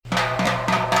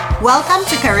Welcome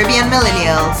to Caribbean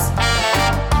Millennials.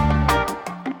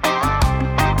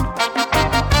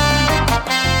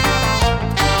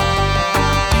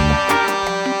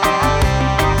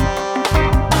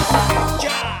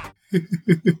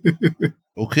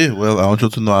 Okay, well, I want you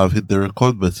to know I've hit the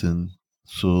record button.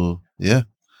 So, yeah,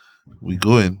 we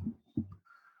going.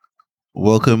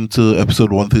 Welcome to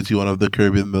episode 131 of the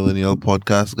Caribbean Millennial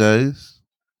Podcast, guys.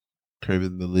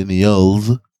 Caribbean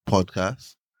Millennials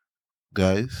Podcast,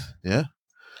 guys. Yeah.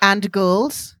 And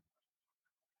girls.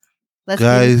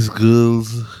 Guys,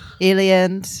 girls,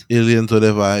 aliens,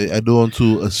 whatever. I don't want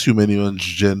to assume anyone's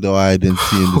gender or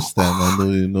identity in this time.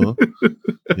 I know,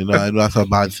 I know that's a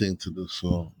bad thing to do.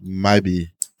 So, might be.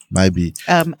 maybe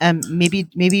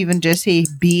even just say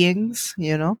beings,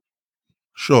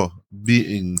 Sure,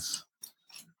 beings.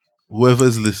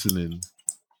 Whoever's listening,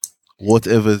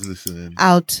 whatever's listening,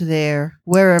 out there,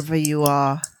 wherever you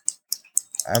are.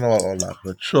 I know all that,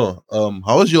 but sure.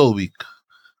 How was your week?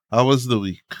 How was the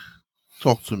week?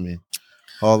 Talk to me.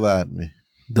 Holla at me.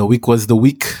 The week was the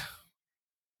week.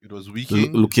 It was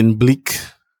weeking. Looking bleak.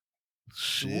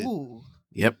 Shit. Ooh.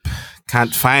 Yep.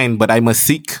 Can't find, but I must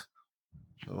seek.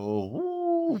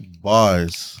 Oh,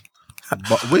 bars.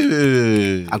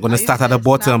 Wait. I'm gonna start at the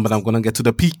bottom, but I'm gonna get to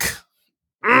the peak.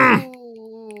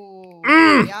 Ooh.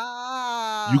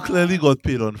 Yeah. You clearly got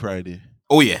paid on Friday.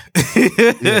 Oh yeah.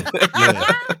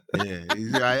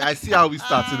 Yeah. I see how we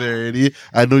started already.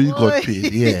 I know you got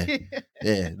paid.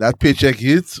 Yeah. That paycheck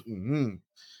hits. You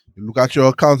look at your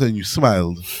account and you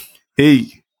smiled.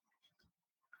 Hey.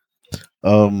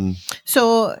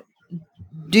 So,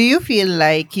 do you feel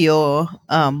like your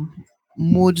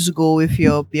moods go with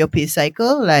your pay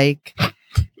cycle? Like,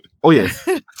 Oh yes.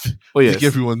 Oh yes. Like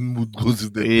everyone mood goes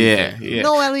in there. Yeah.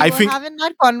 no, well, we I were think- having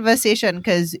that conversation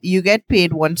because you get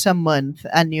paid once a month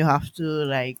and you have to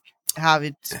like have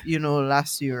it,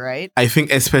 last you, right? I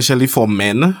think especially for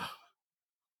men,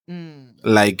 Mm.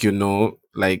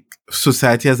 like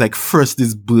society has like first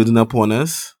this burden upon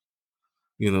us.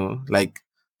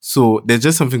 So there's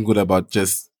just something good about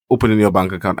just opening your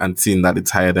bank account and seeing that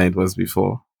it's higher than it was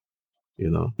before.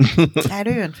 I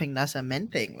don't even think that's a men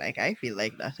thing. Like, I feel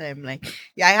like that. I'm like,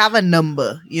 yeah, I have a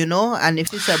number, and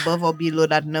if it's above or below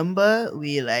that number,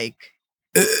 we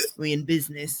in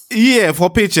business. Yeah,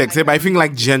 for paychecks. But I think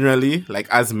like generally, like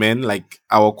as men, like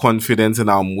our confidence and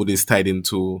our mood is tied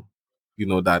into,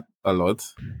 that a lot.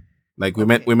 Like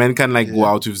women can like go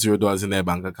out with $0 in their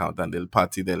bank account and they'll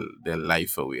party their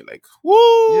life away. Like,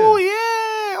 woo,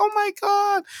 yeah, oh my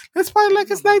god, let's party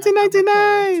like it's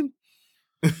 1999.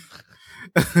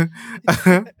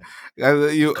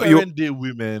 Current day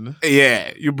women.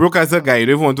 Yeah, you broke as a guy. You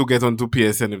don't want to get onto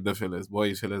PSN with the fellas.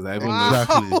 Boy, fellas, I don't know.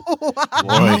 Exactly.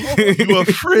 Wow. You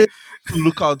afraid to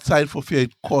look outside for fear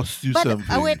it costs you But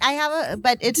something. wait,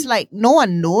 but it's like no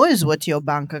one knows what your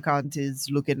bank account is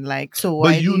looking like. So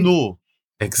why But you know.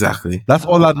 Exactly. That's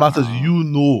all that matters. You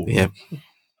know. Yep.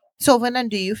 So Vernon,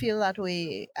 do you feel that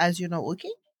way as you're not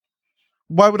working?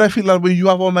 Why would I feel that way? You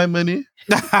have all my money.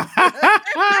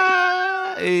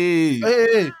 Hey.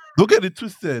 Hey, don't get it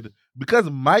twisted. Because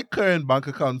my current bank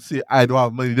account say I don't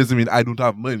have money doesn't mean I don't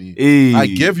have money. Hey. I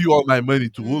gave you all my money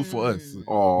to hold for us.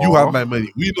 Aw. You have my money.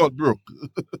 We not broke.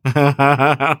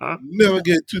 Never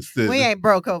get twisted. We ain't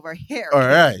broke over here. All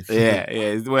right.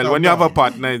 Yeah. Well, when you have a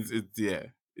partner,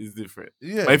 it's different.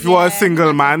 Yeah. But if you are a Yeah, single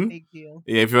that's a man, big deal.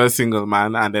 if you're a single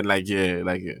man, and then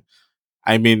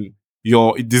I mean,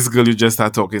 this girl you just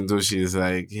start talking to, she's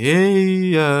like,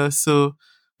 hey, so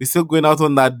we're still going out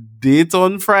on that date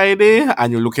on Friday,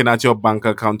 and you're looking at your bank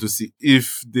account to see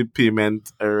if the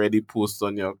payment already posted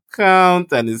on your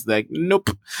account, and it's like, nope.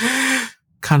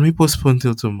 Can we postpone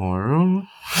till tomorrow?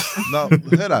 Now,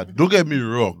 hear that. Don't get me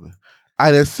wrong.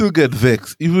 I still get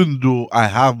vexed, even though I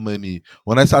have money.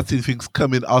 When I start seeing things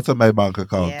coming out of my bank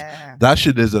account, Yeah. that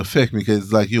shit does affect me because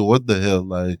it's like, yo, what the hell?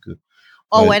 Like,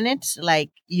 Or like- when it's like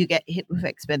you get hit with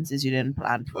expenses you didn't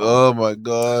plan for. oh my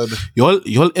God.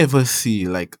 You'll ever see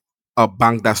like a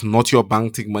bank that's not your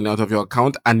bank take money out of your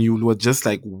account, and you were just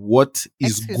like, what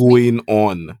is Excuse going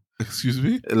on? Excuse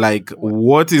me? Like,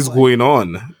 what is going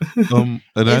on? Is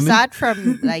Anani? that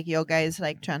from like your guys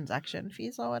like transaction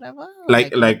fees or whatever?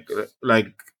 like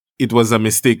it was a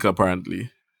mistake apparently,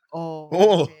 oh,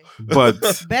 Oh. okay.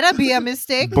 but Better be a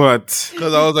mistake. but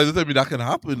Because I was like, don't tell me that can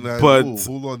happen. Like, But- oh,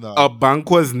 hold on now. a bank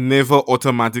was never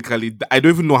automatically. I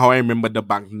don't even know how I remember the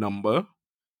bank number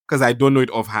because I don't know it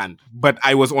offhand. But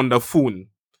I was on the phone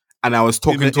and I was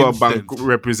talking the to a bank instant.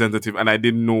 representative and I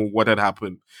didn't know what had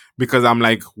happened because I'm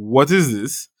like, what is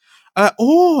this?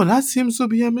 Oh, that seems to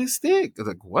be a mistake. I was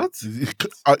like, what?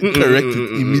 Correct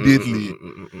it immediately.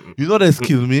 You know what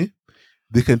kills me?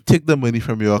 they can take the money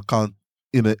from your account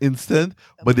in an instant,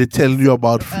 but they're telling you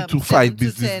about 3 to 5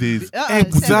 business days.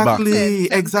 Exactly.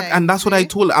 And that's what I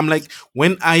told her. I'm like,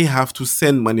 when I have to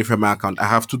send money from my account, I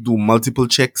have to do multiple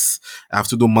checks. I have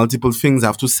to do multiple things. I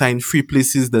have to sign 3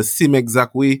 places the same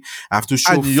exact way. I have to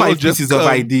show And you'll 5 just pieces of come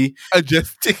ID. and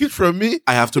just take it from me.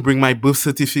 I have to bring my birth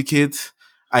certificate.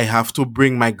 I have to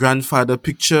bring my grandfather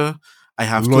picture. I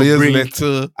have Lawyer's to bring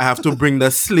letter. I have to bring the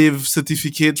slave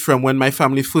certificate from when my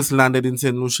family first landed in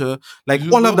St. Lucia. Like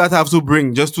You all know? of that I have to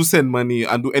bring just to send money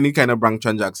and do any kind of bank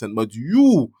transaction. But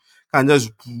you can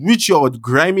just reach your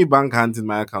grimy bank hands in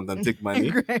my account and take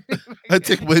money. I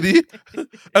take money.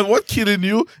 And what killing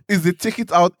you is they take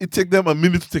it out. It take them a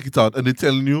minute to take it out, and they're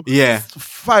telling you Yeah.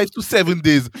 5 to 7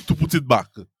 days to put it back.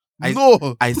 I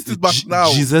Put it back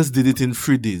now. Jesus did it in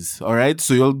 3 days. All right.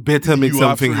 So you'll better make You are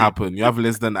something free. happen. You have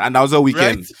less than that. And that was a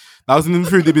weekend. Right? That wasn't even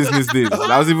 3 business days.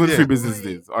 That was even Yeah. 3 business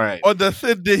days. All right. On the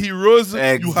third day he rose. You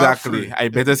have Exactly. free. I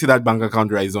better see that bank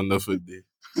account rise on the 3rd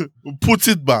day. Put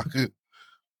it back.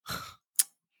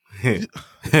 Hey,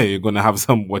 you're gonna have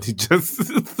somebody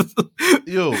just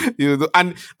Yo. you know,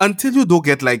 and until you don't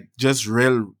get like just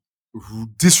real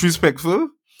disrespectful,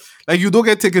 like you don't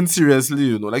get taken seriously,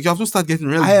 you know, like you have to start getting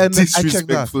real I check that.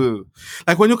 disrespectful.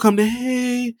 Like when you come there,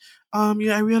 hey,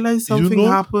 yeah, I realized something know,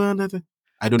 happened. I don't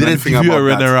They know didn't anything give you a about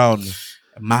run that, around.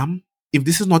 ma'am. If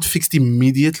this is not fixed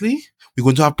immediately, we're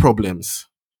going to have problems.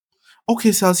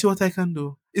 Okay, so I'll see what I can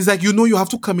do. It's like, you know, you have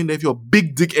to come in there with your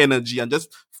big dick energy and just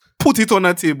put it on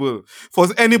a table for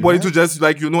anybody to just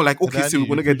like, you know, like, okay, so we're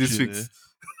going to get this fixed.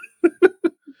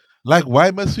 Like,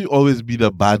 why must we always be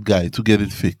the bad guy to get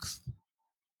it fixed?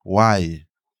 Why?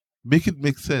 Make it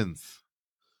make sense.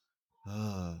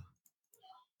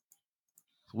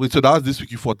 Wait, so that was this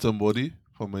week you fought somebody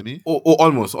for money? Oh,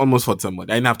 almost for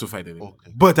somebody. I didn't have to fight anymore.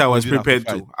 Okay. But I was You didn't have prepared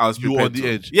to to. fight. I was You prepared on the to.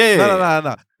 edge.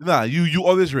 Yeah. Nah. You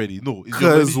always ready. No. it's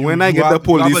your Because money. when You I get have-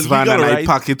 the you have a police van legal and I right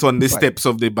park it on the to fight. steps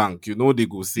of the bank, you know, they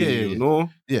go see, Yeah. you know?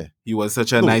 Yeah. He was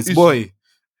such a No, nice it's- boy.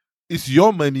 It's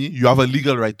your money. You have a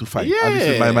legal right to fight. At least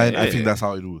in my mind, I think that's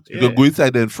how it works. You Yeah. can go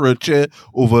inside and throw a chair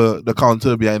over the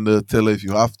counter behind the teller if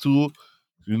you have to.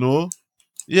 You know?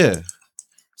 Yeah.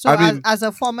 So I mean- as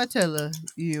a former teller,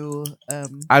 you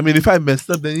I mean, if I messed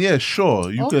up, then yeah, sure.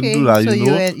 You can okay, do that, so you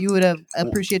know? you would have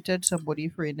appreciated somebody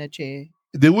throwing a chair.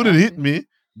 They wouldn't hit Okay. me.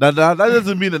 That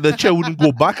doesn't mean that the chair wouldn't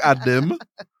go back at them. All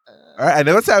right? I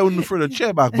never said I wouldn't throw the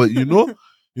chair back, but you know,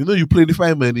 you play the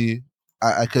fine money.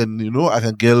 I can, I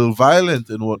can get a little violent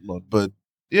and whatnot. But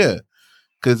yeah,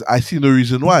 because I see no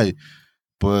reason why.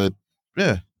 But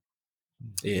yeah,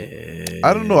 Yeah.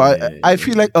 I don't know. I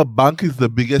feel like a bank is the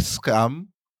biggest scam,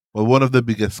 or one of the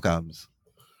biggest scams.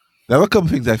 There are a couple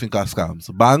things I think are scams: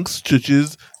 banks,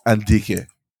 churches, and daycare.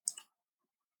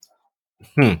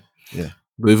 Don't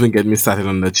even get me started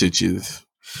on the churches.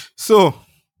 So,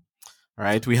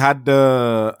 right, we had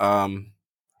the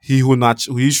he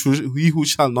who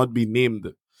shall not be named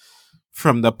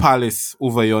from the palace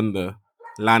over yonder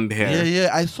land here. Yeah,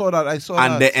 I saw that.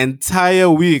 And the entire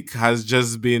week has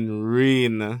just been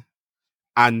rain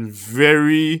and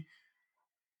very,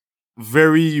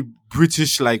 very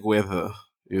British like weather,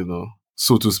 you know,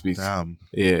 so to speak. Damn.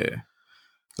 Yeah.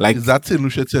 Like, Is that St.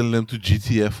 Lucia telling them to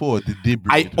GTF or did they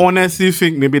bring I it? honestly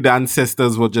think maybe the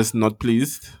ancestors were just not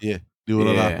pleased. They were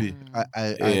not Yeah. happy. I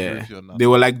agree with you on that. They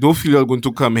were like, don't feel you're going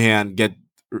to come here and get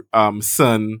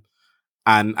sun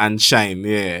and shine.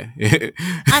 Yeah.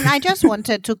 And I just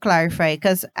wanted to clarify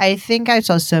because I think I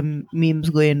saw some memes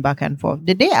going back and forth.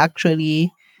 Did they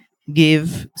actually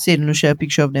give St. Lucia a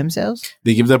picture of themselves?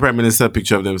 They give the prime minister a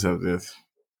picture of themselves, yes.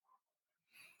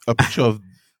 A picture of Like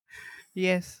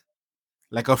Yes.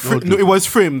 a frame. No, it was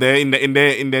framed there in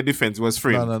their defense. It was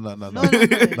framed. no. No.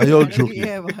 Now you're joking.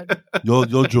 Yeah, but-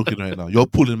 You're joking right now. You're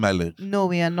pulling my leg. no,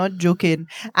 we are not joking.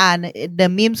 And the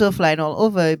memes were flying all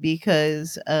over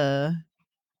because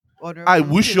I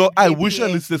wish your Honorable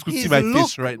listeners could see his my look-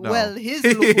 face right now. Well, his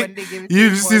look when they gave it to You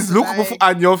him his was look like,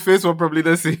 and your face were probably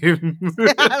the same.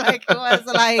 like it was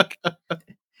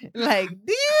like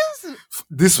this.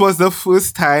 This was the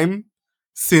first time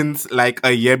since like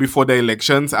a year before the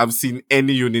elections I've seen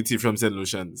any unity from St.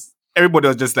 Lucians. Everybody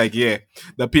was just like, yeah,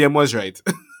 the PM was right.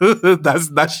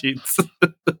 That's shit.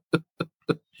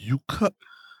 You can't.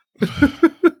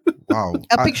 Wow.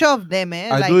 A picture of them, eh?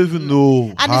 I like, don't even know.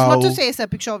 And how. it's not to say it's a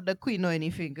picture of the Queen or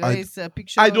anything. It's a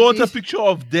picture. I of don't want a this- picture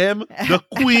of them, the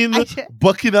Queen, I ju-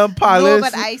 Buckingham Palace. No,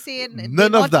 but I say None they're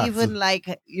of not that. even like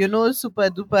super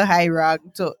duper high rank.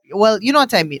 So well, you know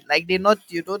what I mean. Like they're not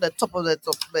the top of the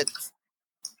top, but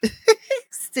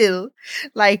still,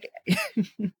 like,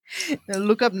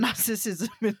 look up narcissism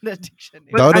in the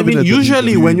dictionary. That would But I have been mean, a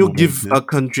usually WWE when you moment, give yeah. a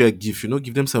country a gift,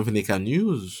 give them something they can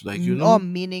use. Like, Or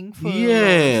meaningful.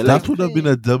 Yeah, or That would have been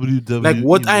a something. like WWE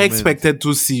what I moment. expected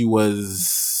to see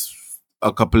was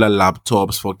a couple of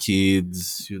laptops for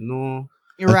kids,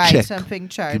 Right, check. something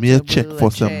Give me a check charitable, for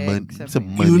a some check, money. Some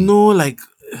something. money. like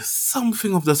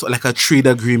something of the sort, like a trade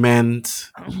agreement.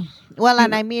 Well, You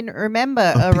and know? I mean,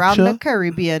 remember, A around the picture?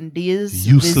 Caribbean, these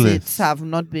Useless. visits have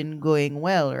not been going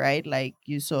well, right? Like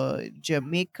you saw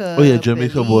Jamaica, Oh yeah,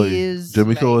 Jamaica boy. Belize,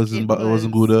 Jamaica like,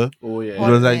 wasn't good. Oh It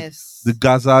was like hotness. the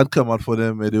Gaza had come out for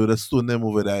them and they would have stoned them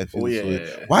over there. I feel Oh so.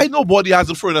 yeah. Why nobody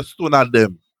hasn't thrown a stone at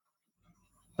them?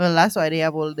 Well, that's why they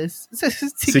have all this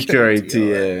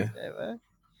Security, or yeah. whatever.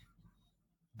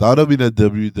 That would have been a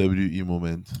WWE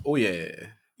moment. Oh yeah.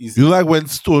 You know, like when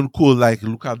Stone Cold like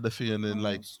look at the thing and then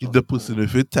like hit the person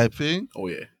with it type thing. Oh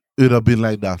yeah. It would have been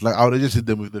like that. Like I would have just hit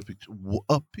them with the picture.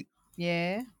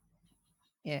 Yeah,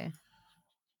 yeah.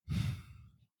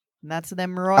 That's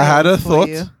them royals I had a for thought,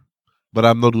 you. but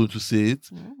I'm not going to say it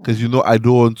because Mm. I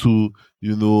don't want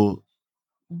to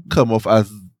come off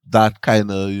as that kind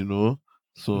of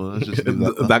So let's just leave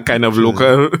that. That kind of Picture.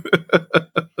 local.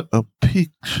 A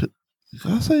picture.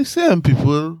 That's how you say them,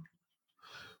 people.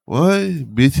 Why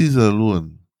Betty's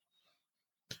alone?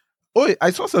 Oh,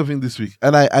 I saw something this week,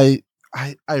 and I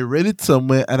read it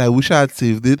somewhere, and I wish I had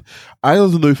saved it. I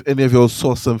don't know if any of y'all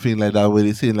saw something like that where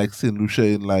they say like Saint Lucia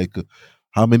in like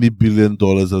how many $billion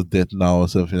of debt now or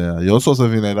something like that. You all saw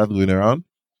something like that going around?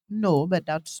 No, but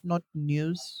that's not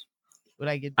news.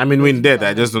 Like I mean, doesn't when dead, I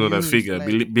sound just like don't know the news, figure.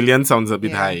 like- Billion sounds a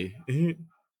bit Yeah. high. $1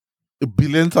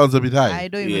 billion sounds a bit high. I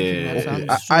don't even think Yeah. that Okay,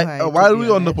 sounds too high. to while be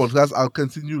we're on the honest. podcast, I'll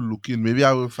continue looking. Maybe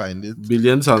I will find it.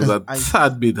 Billion sounds 'Cause a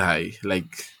tad bit high.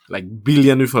 Like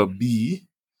billion with a B.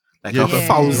 Like Yeah, a with a B.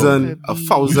 thousand, With a a B.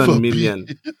 thousand With a B. million,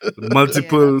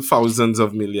 multiple Yeah. thousands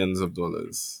of millions of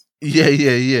dollars. Yeah.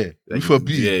 Like, With a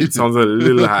B. yeah, it sounds a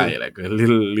little high, like a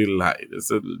little high, just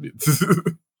a little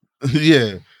bit.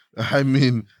 Yeah. I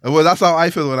mean, well, that's how I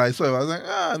felt when I saw it. I was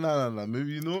like, no.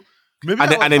 Maybe, maybe. and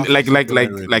I then was like half asleep when I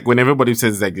read like it. when everybody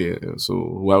says like, yeah, so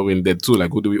who are we in debt to?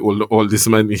 Like, who do we owe all this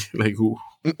money? Like who?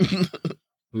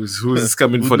 Who's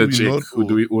coming Who for do the we check? not Who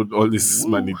do owe? we owe all this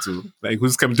Woo. money to? Like,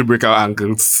 who's coming to break our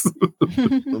ankles?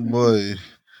 Boy.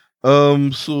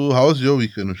 So how was your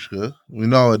week, Anushka? We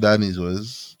know how Danny's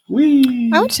was.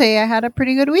 Wee. I would say I had a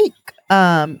pretty good week.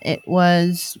 It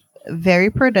was very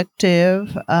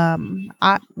productive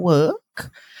at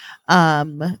work.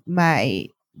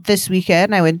 This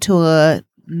weekend I went to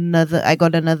I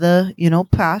got another,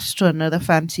 pass to another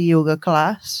fancy yoga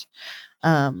class.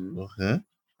 Okay.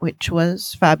 Which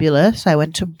was fabulous. I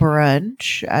went to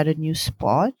brunch at a new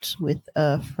spot with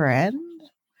a friend.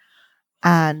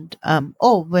 And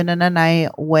Vernon and I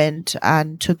went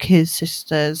and took his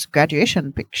sister's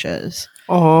graduation pictures.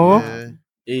 Oh, Yeah.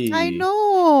 hey. I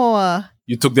know.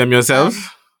 You took them yourself?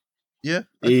 Yeah.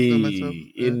 I took them myself.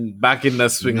 In back in the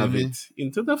swing of Really? it,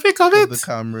 into the thick of Yeah. it. The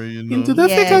camera, Into the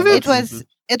thick Yeah, of it.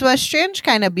 it was strange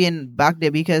kind of being back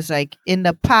there because like in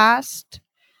the past,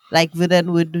 like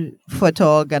Vernon would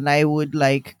photog and I would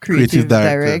like creative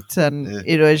director. direct, and Yeah.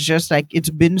 it was just like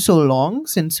it's been so long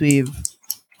since we've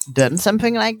done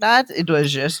something like that. It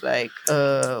was just like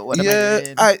what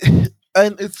am I doing?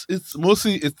 And it's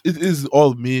mostly it is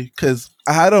all me because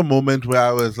I had a moment where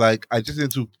I was like I just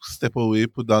need to step away,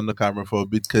 put down the camera for a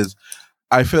bit because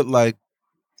I felt like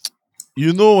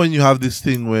when you have this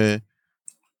thing where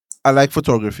I like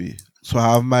photography, so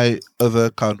I have my other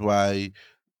account where I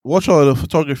watch all the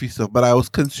photography stuff, but I was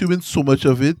consuming so much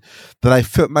of it that I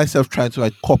felt myself trying to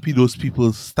like copy those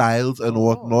people's styles and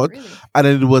whatnot. Really? And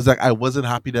then it was like I wasn't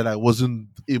happy that I wasn't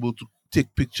able to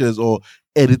take pictures or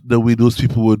edit the way those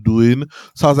people were doing.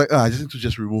 So I was like, I just need to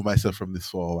just remove myself from this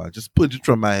for a while. Just put it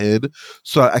from my head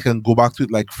so I can go back to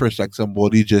it like fresh, like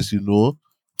somebody just,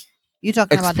 You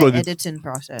talking about the explode it. editing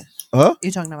process? Huh?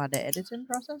 You talking about the editing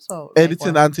process or like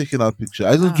Editing what? and taking out picture.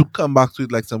 I just need to come back to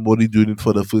it like somebody doing it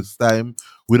for the first time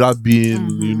without being,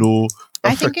 Mhm.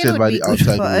 I think it affected would by be the good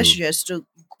outside for us world. just to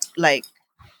like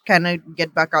kind of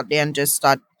get back out there and just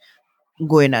start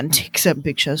going and take some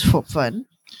pictures for fun.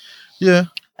 Yeah.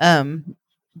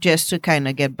 Just to kind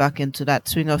of get back into that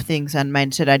swing of things and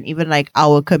mindset, and even like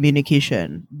our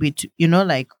communication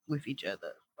like with each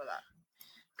other for that.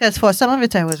 Because for some of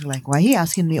it I was like, why he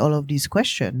asking me all of these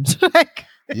questions? Like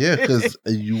Yeah, because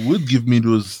you would give me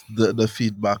the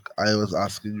feedback I was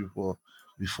asking you for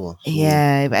before. So,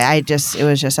 yeah, but it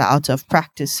was just out of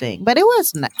practice thing, but it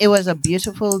was a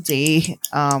beautiful day.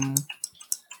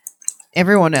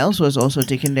 everyone else was also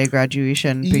taking their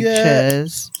graduation Yeah,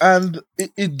 pictures and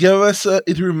it gave us.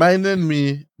 It reminded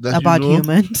me that about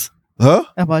humans. huh?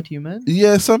 About humans.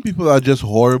 Yeah, some people are just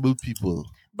horrible people.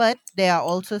 But there are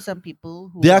also some people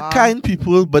They who are are. kind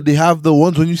people, but they have the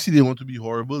ones when you see they want to be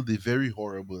horrible. They're very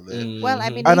horrible. Eh? Well, I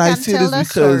mean, And we I can say tell this the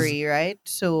because story, right?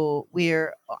 So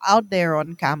we're out there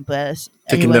on campus.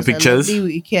 It Taking the was a pictures. lovely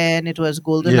weekend. It was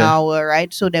golden Yeah. hour,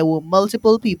 right? So there were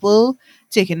multiple people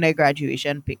taking their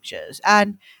graduation pictures,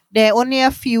 and there are only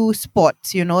a few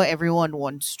spots. Everyone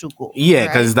wants to go. Yeah,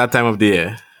 because Right? it's that time of the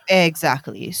year.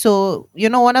 Exactly. So,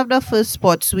 one of the first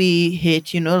spots we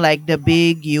hit, like the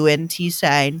big UNT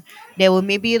sign, there were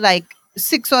maybe like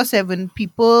 6 or 7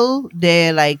 people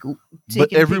there, like but taking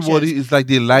pictures. everybody is like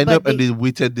they line But up and they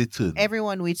waited their turn.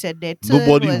 everyone waited their turn,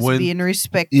 Nobody was went. being Yeah,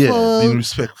 respectful. being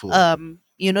respectful.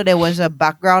 There was a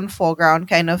background, foreground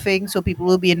kind of thing. So people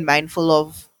were being mindful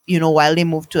of, while they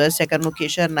moved to a second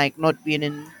location, like not being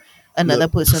in another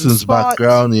The person's spot.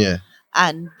 background, yeah.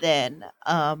 And then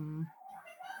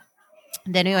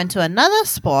we went to another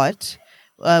spot,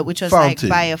 which was like Fountain.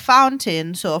 by a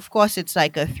fountain. So of course it's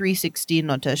like a 360,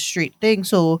 not a straight thing.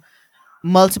 So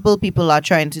multiple people are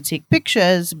trying to take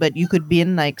pictures, but you could be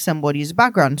in like somebody's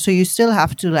background. So you still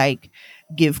have to like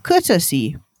give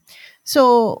courtesy.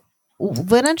 So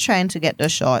Vernon trying to get the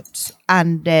shots,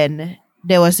 and then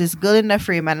there was this girl in the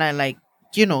frame, and I like,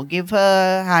 give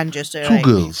her hand gesture, Two like,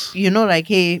 girls. like,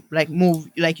 hey, like move,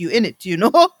 like you in it,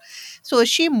 So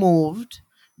she moved,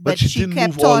 But she didn't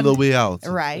kept move all on the way out.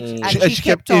 right, Mm. and she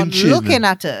kept on inching. looking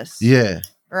at us, Yeah.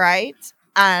 right,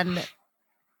 and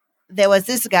there was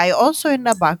this guy also in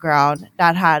the background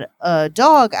that had a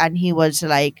dog, and he was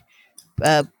like,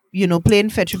 playing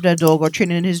fetch with the dog or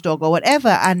training his dog or whatever.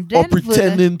 And Or then Vernon,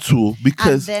 pretending to, and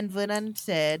because then Vernon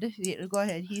said, "Go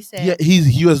ahead." He said, yeah,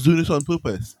 he was doing it on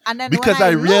purpose. and then Because when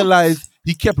I looked, realized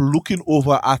he kept looking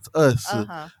over at us,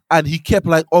 uh-huh, and he kept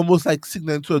like almost like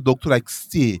signaling to the dog to like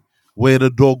stay where the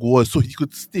dog was, so he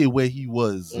could stay where he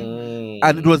was,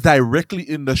 and it was directly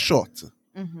in the shot.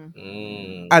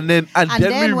 mhm. And then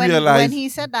we when realized he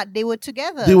said that they were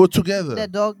together, they were together.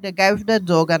 the guy with the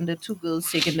dog, and the two girls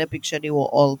taking the picture, they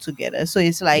were all together. So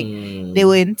it's like they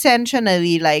were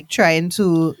intentionally like trying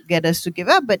to get us to give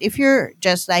up. But if you're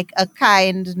just like a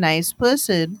kind, nice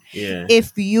person, Yeah.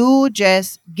 if you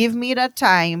just give me the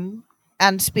time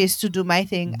and space to do my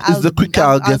thing, It's the quicker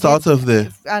I'll get out of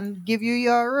there. and give you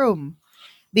your room.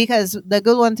 Because the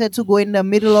girl wanted to go in the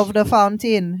middle of the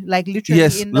fountain, like literally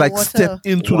Yes, in the like water. step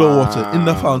into the water in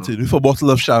the Wow. fountain with a bottle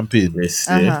of champagne. Let's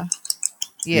see. Uh-huh.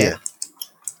 Yeah.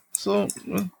 So,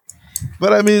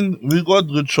 but I mean, we got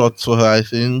good shots for her, I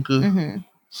think. Mhm.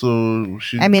 So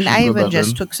she. I mean, she I got even that just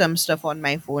done. took some stuff on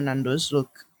my phone, and those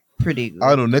look pretty good.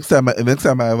 I don't know. Next time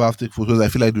I ever have to take photos, I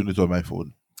feel like doing it on my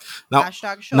phone. Now,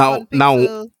 Hashtag shop now, on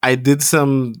Pixel. I did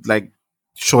some like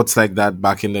shots like that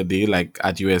back in the day, like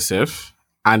at USF,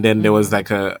 and then there was like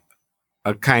a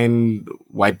kind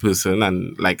white person,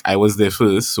 and like I was there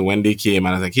first. So when they came,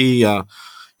 and I was like, "Hey,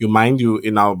 you mind you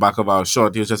in our back of our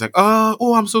shot?" He was just like,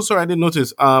 "Oh, I'm so sorry, I didn't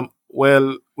notice.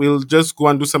 Well, we'll just go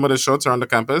and do some of the shots around the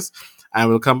campus, and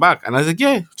we'll come back." And I was like,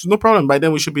 "Yeah, it's no problem. By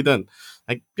then we should be done."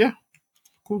 Like, yeah,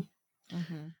 cool.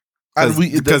 Mhm. And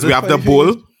Because we have the funny thing bowl,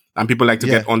 is- and people like to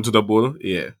Yeah. get onto the bowl.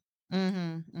 Yeah.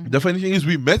 Mhm. Mhm. The funny thing is,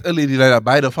 we met a lady like that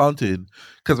by the fountain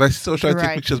because my sister was trying to take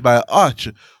Right. pictures by an arch.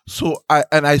 So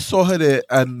I saw her there,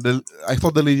 and I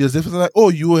thought the lady was different. Like, "Oh,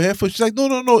 you were here first?" She's like,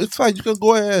 "No, it's fine. You can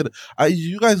go ahead.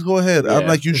 You guys go ahead." I'm Yeah.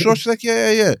 like, "You sure?" She's like,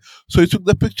 "Yeah." So he took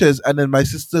the pictures, and then my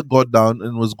sister got down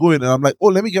and was going, and I'm like, "Oh,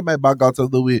 let me get my bag out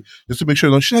of the way just to make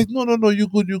sure." She's like, "No, you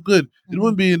good. It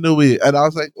won't be in the way." And I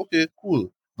was like, "Okay,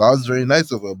 cool. That was very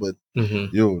nice of her." But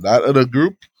yo, that other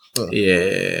group,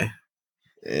 Yeah.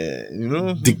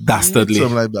 Dick dastardly.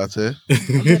 something like that, eh?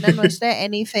 Okay, then was there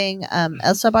anything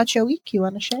else about your week you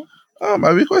want to share? Oh,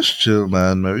 my week was chill,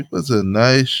 man. My week was a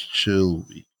nice, chill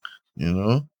week.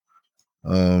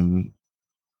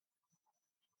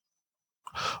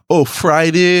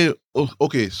 Friday.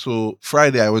 Okay, so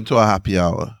Friday I went to a happy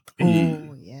hour.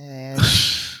 Oh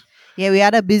yes. Yeah, we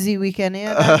had a busy weekend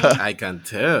here. I can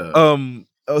tell.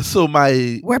 So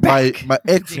my We're back. my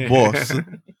ex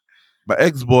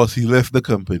boss, he left the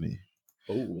company.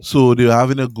 Oh. So they were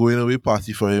having a going away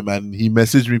party for him, and he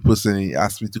messaged me personally,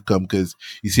 asked me to come because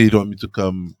he said he wanted me to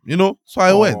come. So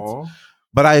I went.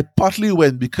 But I partly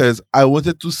went because I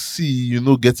wanted to see,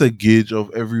 get a gauge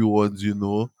of everyone's,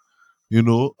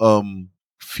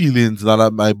 feelings now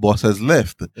that my boss has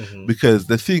left. Mhm. Because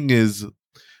the thing is,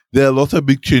 there are a lot of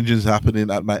big changes happening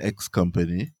at my ex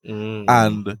company,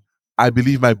 and I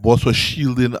believe my boss was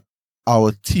shielding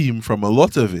our team from a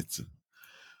lot of it.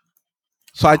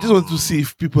 So I just want to see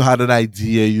if people had an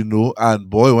idea, And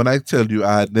boy, when I tell you,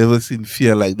 I had never seen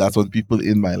fear like that on people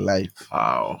in my life.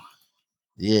 Wow.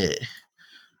 Yeah.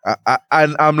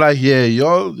 And I'm like, yeah,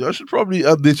 y'all should probably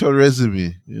update your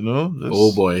resume,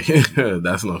 Oh boy,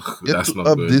 that's not Get to good.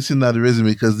 updating that resume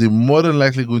because they're more than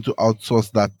likely going to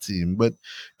outsource that team. But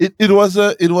it was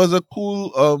a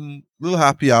cool little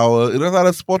happy hour. It was at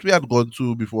a spot we had gone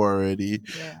to before already.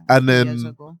 Yeah. And 2 years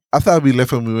then ago. after we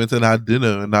left and we went and had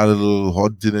dinner and had a little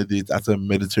hot dinner date at a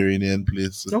Mediterranean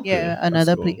place. Okay, Yeah, that's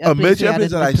another cool. place. A Mediterranean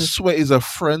place that I swear is a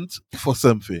front for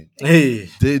something. Hey.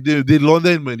 They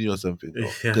London money or something.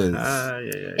 Yeah. 'Cause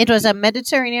It was a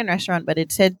Mediterranean restaurant, but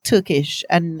it said Turkish,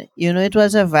 and it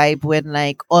was a vibe when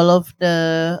like all of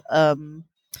the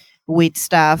wait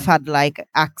staff had like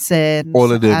accents,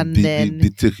 all of them, and then the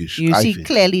Turkish. you I see think.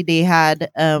 clearly they had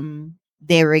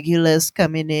their regulars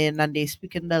coming in and they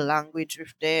speaking the language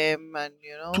with them, and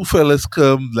Two fellas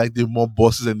come like they're more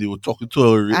bosses and they were talking to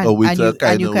a waiter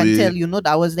kind you of can way. tell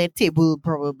that was their table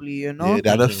probably. Yeah,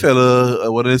 the other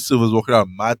fella, one of the servers walking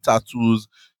around, mad tattoos,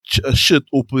 a shirt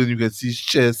open, you can see his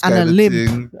chest and kind a of limp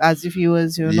thing. as if he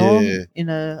was Yeah. in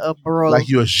a brawl. Like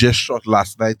he was just shot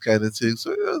last night kind of thing.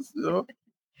 So yes,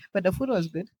 but the food was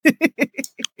good.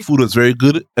 food was very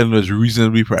good and was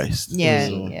reasonably priced. Yeah,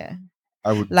 So yeah.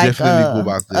 I would Like definitely go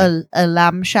back there. a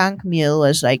lamb shank meal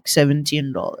was like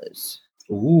 $17. That's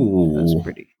Ooh.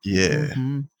 pretty. Yeah.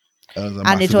 Mhm. That was a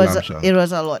And it massive was lamb shank. it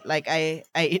was a lot. Like I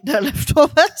ate the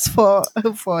leftovers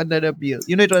for another meal.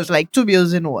 It was like 2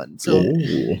 meals in one. So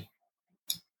Ooh.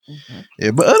 Mhm.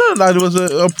 Yeah, but other than that, it was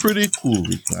a pretty cool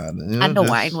week, man. And the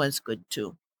wine was good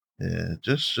too. Yeah,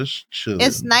 just chill.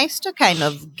 It's nice to kind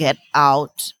of get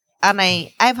out. And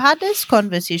I've had this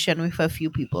conversation with a few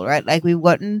people, right? Like we've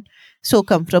gotten so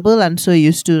comfortable and so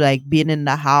used to like being in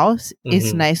the house.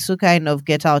 It's Mhm. nice to kind of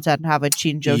get out and have a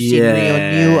change of scenery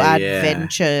or new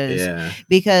adventures. Yeah.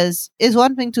 Because it's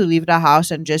one thing to leave the house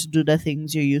and just do the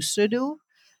things you used to do,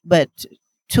 but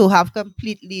to have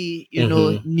completely,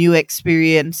 Mhm. new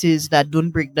experiences that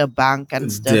don't break the bank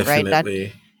and stuff, right? That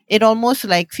Definitely. it almost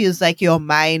like feels like your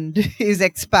mind is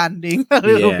expanding a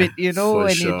little Yeah, bit, for when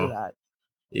you sure. do that.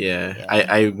 Yeah. Yeah.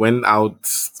 I went out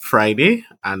Friday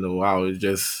and wow, it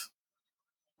just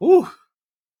ooh.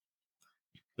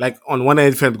 Like on one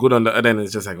end it felt good, on the other end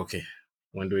it's just like, okay,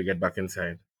 when do we get back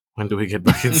inside? When do we get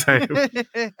back inside?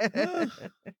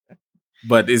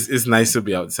 But it's nice to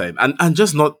be outside. And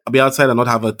just not be outside and not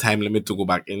have a time limit to go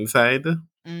back inside.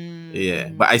 Yeah.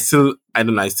 But I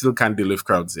don't know, I still can't deal with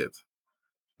crowds yet.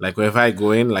 Like wherever I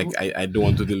go in, like I don't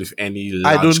want to deal with any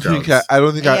large I don't crowds. think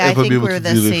I'll Yeah, I ever be think able we're to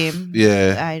the deal same. with.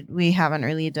 Yeah, We haven't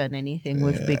really done anything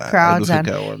with big I crowds, don't and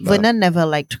think I want that. Verna never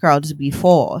liked crowds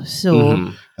before, so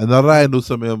Mhm. And now that I know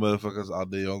some of your motherfuckers out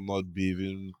there, you're not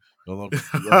bathing, you're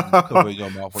not covering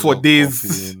your mouth For you're days.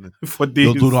 coughing. For You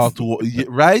days. don't know how to yeah,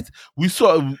 right? We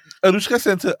saw Anushka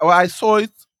sent it. I saw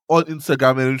it on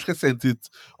Instagram and Anushka sent it.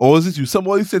 Or was it you?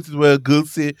 Somebody sent it where a girl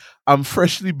say, "I'm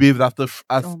freshly bathed after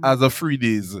Oh my as of 3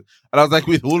 days," and I was like,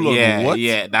 "Wait, hold on, Yeah, what?"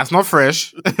 yeah, that's not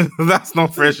fresh. That's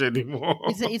not fresh anymore.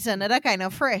 it's another kind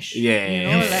of fresh.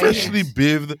 Yeah. like Freshly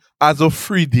bathed as of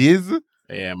 3 days.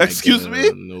 Yeah, my Excuse girl,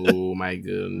 me? No, my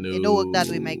girl, no. It don't work that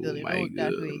way, my girl. It don't my work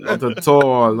that girl. way. Not at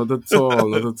all. Not at all.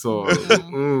 Not at all.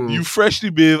 Mm-mm. You freshly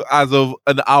bathed as of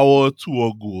an hour or two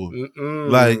ago. Mm-mm.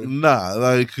 Like, nah,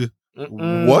 like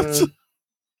Mm-mm. what?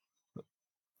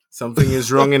 Something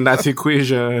is wrong in that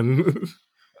equation.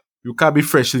 You can't be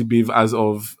freshly bathed as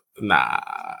of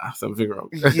something wrong.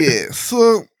 Yeah,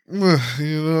 so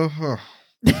huh.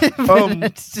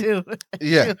 That's true.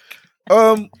 Yeah.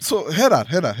 So head out.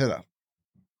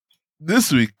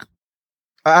 This week,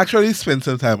 I actually spent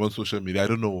some time on social media. I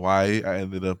don't know why I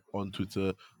ended up on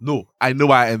Twitter. No, I know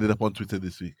why I ended up on Twitter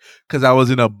this week. Because I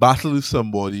was in a battle with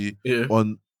somebody Yeah.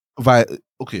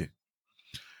 okay.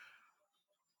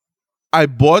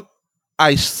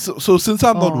 So since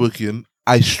I'm not working,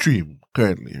 I stream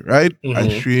currently, right? I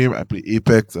Mhm. stream, I play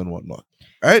Apex and whatnot.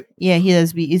 Right? Yeah, he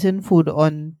has been eating food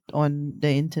on the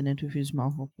internet with his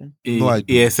mouth open. No, I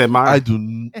do. ASMR. I do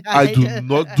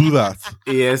not do that.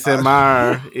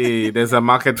 ASMR. There's a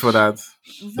market for that.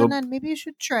 Vernon, maybe you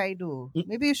should try though.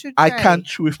 Maybe you should try. I can't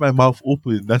chew with my mouth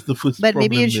open. That's the first But problem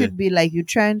maybe it there. should be like you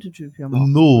trying to chew with your mouth.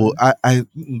 No,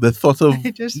 open. the thought of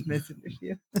Just messing with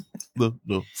you.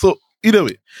 no. So either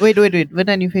way, Wait. But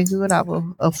then you think you would have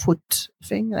a foot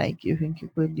thing? Like you think you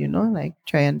could, like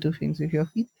try and do things with your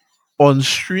feet? on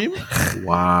stream,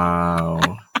 Wow.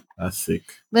 That's sick.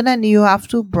 But then you have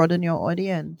to broaden your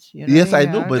audience. yes, I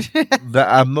know, but that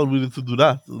I'm not willing to do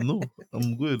that. No,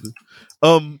 I'm good.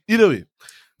 Either way,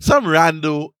 some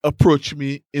rando approached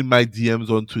me in my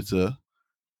DMs on Twitter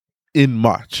in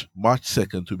March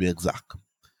 2nd to be exact,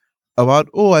 about,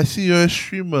 oh, I see you're a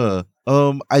streamer.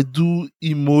 I do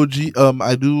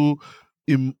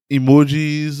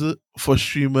emojis for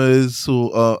streamers,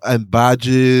 so and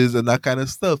badges and that kind of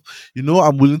stuff.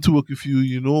 I'm willing to work with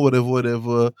you, whatever,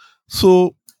 whatever.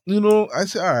 So, I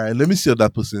say, all right, let me see what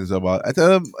that person is about. I tell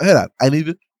them, hey, I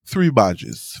need 3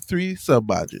 badges, 3 sub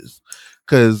badges.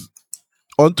 Because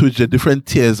on Twitch, there are different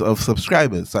tiers of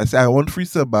subscribers. So I say, I want 3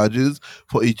 sub badges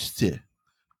for each tier.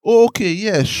 Oh, okay,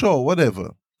 yeah, sure,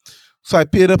 whatever. So I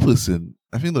paid a person.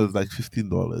 I think it was like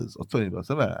 $15 or $20.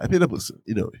 Something like that. I paid a person.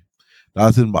 Either way, that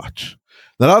was in March.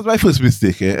 Now that was my first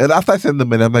mistake. And after I sent the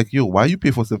money, I'm like, yo, why you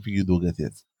pay for something you don't get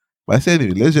yet? But I said,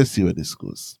 anyway, let's just see where this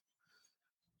goes.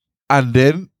 And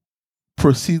then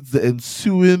proceeds the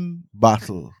ensuing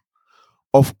battle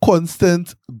of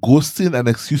constant ghosting and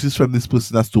excuses from this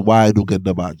person as to why I don't get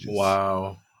the badges.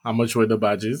 Wow. How much were the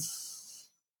badges?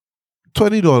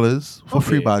 $20 for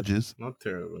 3 Okay. badges. Not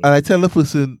terrible. And I tell the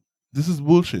person, this is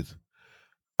bullshit.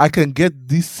 I can get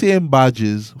these same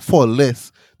badges for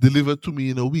less delivered to me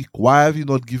in a week. Why have you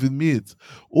not given me it?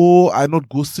 Oh, I'm not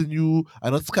ghosting you.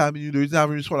 I'm not scamming you. The reason I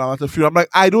haven't responded, I want to free. I'm like,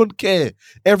 I don't care.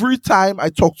 Every time I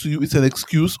talk to you, it's an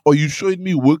excuse, or you showing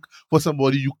me work for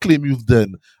somebody you claim you've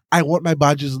done. I want my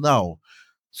badges now.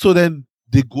 So then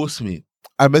they ghost me.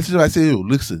 I message them, I say, yo,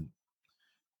 listen,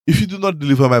 if you do not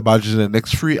deliver my badges in the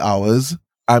next 3 hours,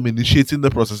 I'm initiating the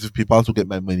process with PayPal to get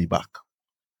my money back.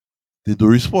 They don't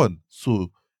respond.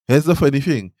 So here's the funny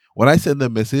thing. When I send a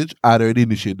message, I'd already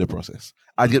initiate the process.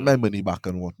 I get my money back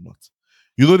and whatnot.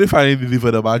 They finally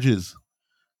deliver the badges.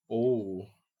 Oh.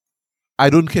 I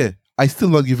don't care. I still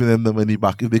not giving them the money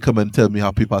back if they come and tell me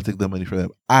how people take the money from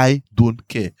them. I don't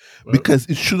care. Well, Because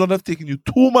it should not have taken you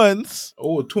 2 months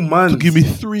 2 months to give me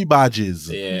 3 badges.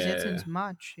 Yeah. Is it since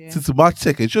March? Yeah. Since March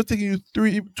 2nd. It should have taken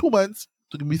you 2 months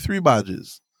to give me 3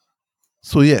 badges.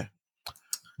 So yeah.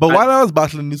 But while I was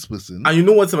battling this person, And you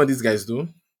know what some of these guys do?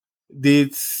 They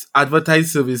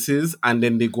advertise services and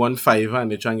then they go on Fiverr and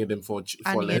they try and get them for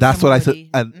And less. get that's what I said.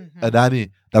 somebody. And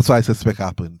Danny, that's what I suspect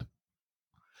happened.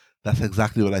 That's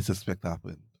exactly what I suspect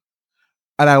happened.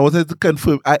 And I wanted to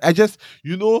confirm. I just,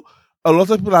 a lot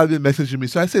of people have been messaging me.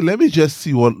 So I said, let me just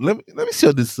see let me see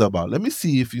what this is about. Let me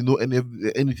see if you know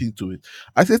anything to it.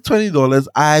 I said $20,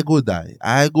 I go die.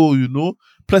 I go,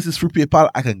 plus it's through PayPal,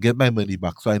 I can get my money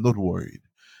back. So I'm not worried.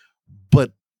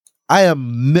 But I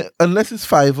am, unless it's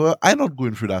Fiverr, I'm not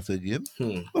going through that again.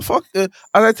 The fuck? And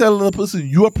I tell the person,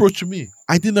 you approach me.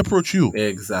 I didn't approach you.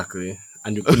 Exactly.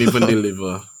 And you couldn't even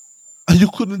deliver. And you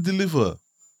couldn't deliver.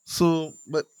 So,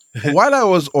 but while I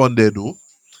was on there though,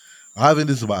 having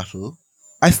this battle,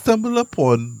 I stumbled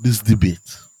upon this debate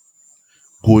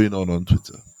going on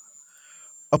Twitter.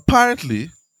 Apparently,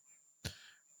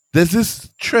 there's this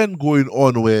trend going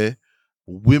on where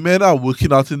women are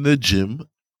working out in the gym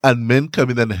and men come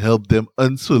in and help them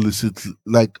unsolicited,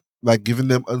 like giving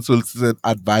them unsolicited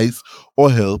advice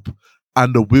or help,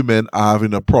 and the women are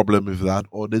having a problem with that,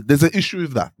 or there's an issue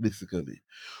with that, basically.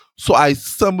 So I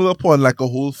stumbled upon like a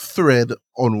whole thread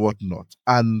on whatnot.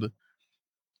 And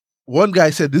one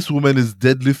guy said this woman is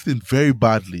deadlifting very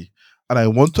badly. And I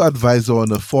want to advise her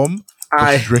on a form.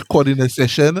 She's recording a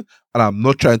session. And I'm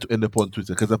not trying to end up on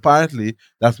Twitter. Because apparently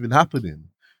that's been happening.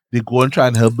 They go and try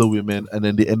and help the women. And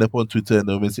then they end up on Twitter. And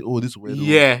the women say, oh, this woman.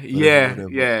 Yeah.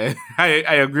 I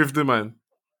agree with the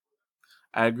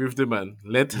man.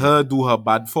 Let her do her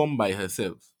bad form by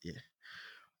herself. Yeah.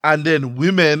 And then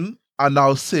women are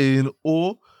now saying,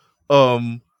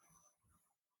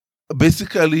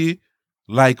 basically,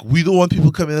 like, we don't want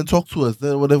people coming and talk to us,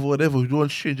 whatever. We don't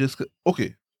want strangers.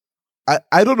 Okay.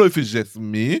 I don't know if it's just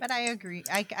me. But I agree.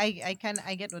 I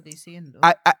get what they're saying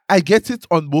though. I get it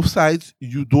on both sides.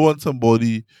 You don't want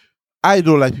somebody. I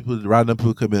don't like random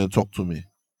people coming and talk to me.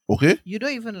 Okay? You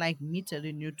don't even like me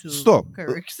telling you to stop.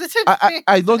 Correct.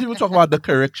 I don't even talk about the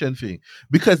correction thing.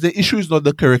 Because the issue is not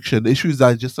the correction. The issue is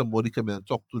that just somebody coming and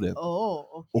talk to them.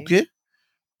 Oh, okay.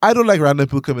 I don't like random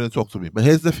people coming and talk to me. But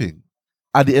here's the thing.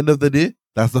 At the end of the day,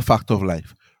 that's the fact of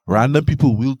life. Random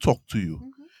people will talk to you. Mm-hmm.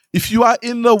 If you are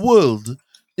in the world,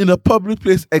 in a public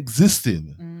place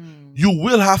existing, you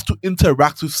will have to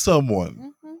interact with someone. Mm-hmm.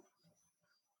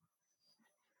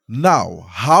 Now,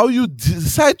 how you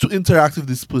decide to interact with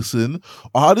this person,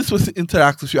 or how this person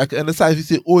interacts with you, I can understand if you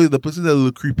say, oh, the person is a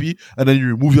little creepy, and then you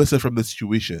remove yourself from the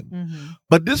situation. Mm-hmm.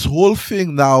 But this whole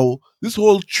thing now, this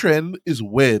whole trend is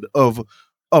weird of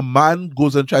a man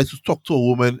goes and tries to talk to a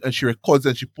woman and she records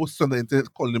and she posts on the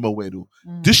internet calling him a weirdo.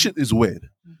 Mm-hmm. This shit is weird.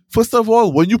 Mm-hmm. First of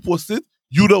all, when you post it,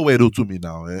 you're the weirdo to me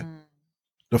now.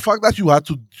 The fact that you a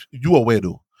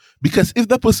weirdo. Because if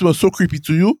that person was so creepy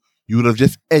to you, you would have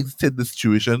just exited the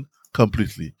situation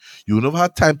completely. You will never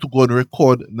have time to go and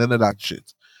record none of that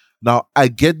shit. Now, I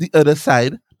get the other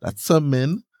side that some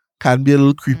men can be a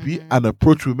little creepy and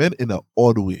approach women in an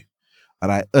odd way.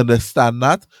 And I understand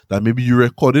that maybe you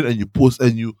record it and you post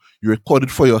and you record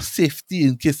it for your safety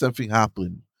in case something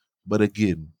happened. But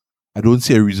again, I don't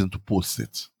see a reason to post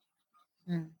it.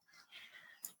 Mm.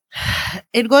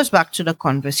 It goes back to the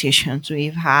conversations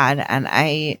we've had, and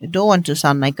I don't want to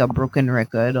sound like a broken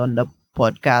record on the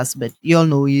podcast, but you'll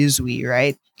know is we,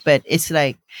 right? But it's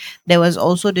like there was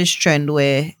also this trend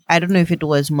where I don't know if it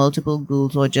was multiple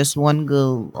girls or just one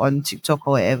girl on TikTok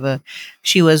or whatever.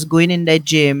 She was going in the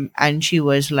gym and she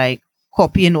was like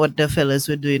copying what the fellas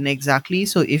were doing exactly.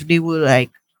 So if they were like,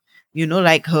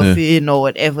 like huffing or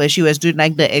whatever, she was doing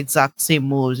like the exact same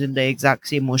moves in the exact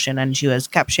same motion, and she was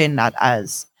capturing that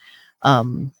as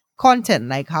content,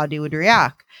 like how they would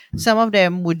react. Some of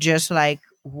them would just like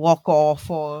walk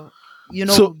off or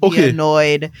So, be okay.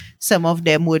 annoyed. Some of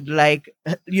them would like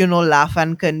laugh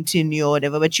and continue or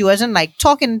whatever, but she wasn't like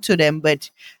talking to them, but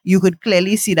you could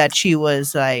clearly see that she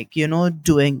was like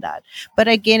doing that. But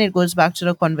again, it goes back to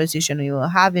the conversation we were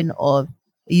having of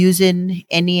using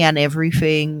any and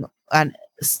everything and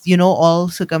all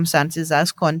circumstances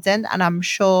as content. And I'm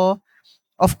sure,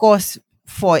 of course,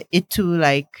 for it to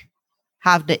like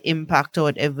have the impact or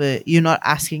whatever, you're not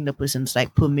asking the person's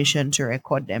like permission to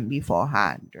record them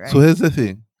beforehand, right? So here's the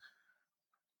thing.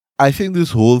 I think this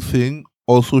whole thing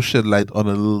also shed light on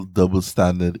a little double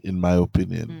standard, in my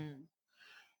opinion.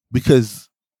 Because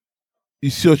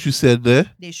you see what you said there?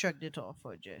 They shrugged it off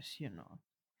or just, You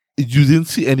didn't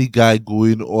see any guy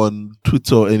going on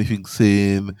Twitter or anything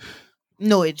saying,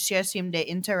 no, it just seemed the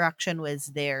interaction was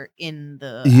there in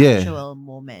the Yeah. actual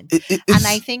moment. And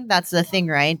I think that's the thing,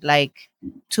 right? Like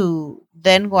to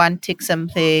then go and take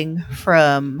something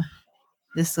from,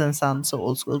 this doesn't sound so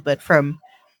old school, but from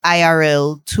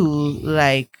IRL to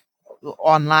like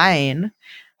online,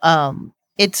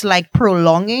 it's like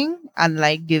prolonging and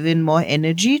like giving more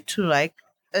energy to like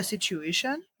a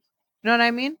situation. You know what I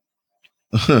mean?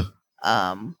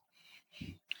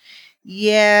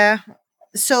 Yeah.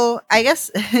 So I guess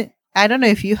I don't know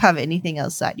if you have anything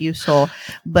else that you saw,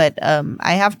 but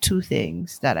I have two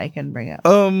things that I can bring up.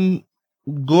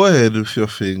 Go ahead with your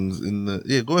things.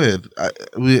 Go ahead. I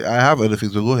have other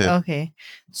things, so go ahead. Okay.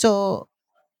 So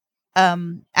I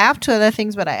have two other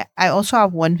things, but I also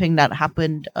have one thing that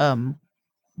happened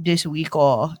this week,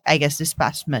 or I guess this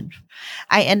past month.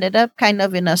 I ended up kind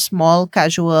of in a small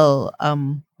casual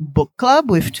book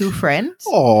club with two friends.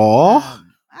 Aww.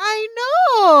 I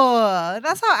know.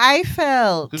 That's how I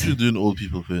felt. Because you're doing old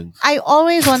people things. I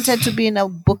always wanted to be in a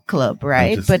book club,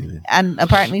 right? And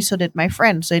apparently so did my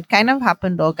friend. So it kind of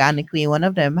happened organically. One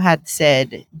of them had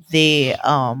said they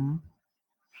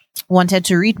wanted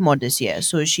to read more this year.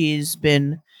 So she's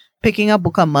been picking a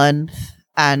book a month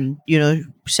and,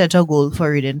 set a goal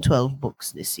for reading 12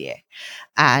 books this year.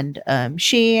 And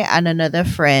she and another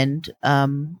friend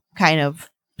kind of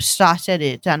started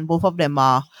it, and both of them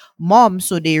are moms,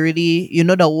 so they really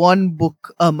the one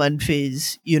book a month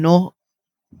is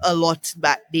a lot,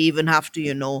 but they even have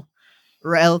to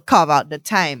carve out the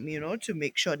time to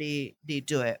make sure they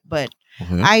do it. But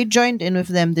I joined in with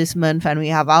them this month, and we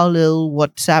have our little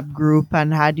WhatsApp group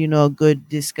and had a good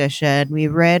discussion. We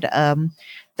read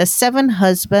The Seven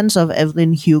Husbands of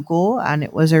Evelyn Hugo, and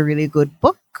it was a really good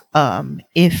book.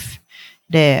 If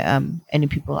there any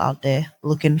people out there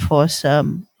looking for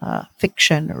some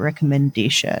fiction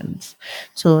recommendations.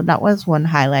 So that was one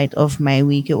highlight of my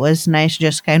week. It was nice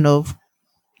just kind of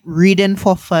reading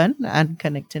for fun and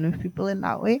connecting with people in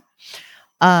that way.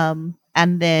 And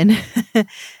then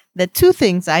the two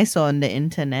things I saw on the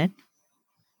internet.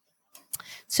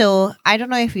 So I don't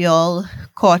know if you all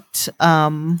caught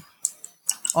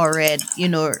or read,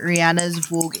 Rihanna's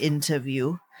Vogue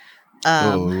interview.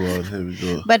 Oh Lord, here we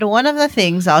go. But one of the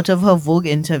things out of her Vogue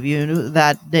interview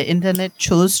that the internet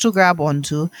chose to grab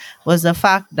onto was the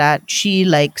fact that she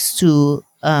likes to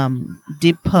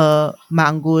dip her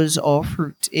mangoes or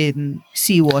fruit in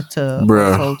seawater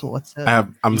or salt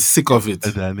water. I'm sick of it.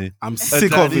 Adani. I'm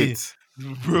sick of it.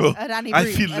 Bro, Adani, I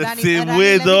feel the same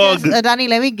way, dog. Adani,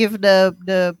 let me give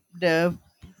the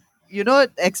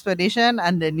explanation,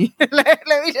 and then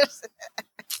let me just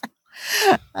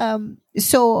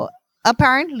so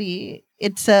apparently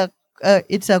it's a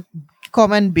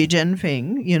common Bajan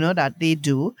thing that they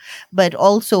do, but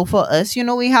also for us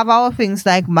we have our things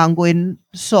like mango in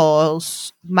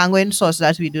sauce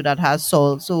that we do that has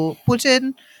salt. So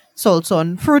putting salt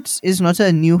on fruits is not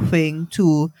a new thing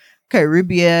to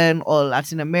Caribbean or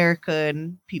Latin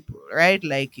American people, right?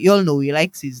 Like you all know we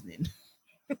like seasoning.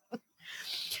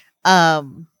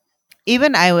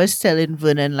 even I was telling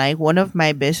Vernon, like, one of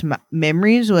my best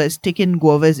memories was taking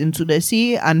guavas into the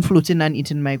sea and floating and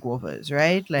eating my guavas,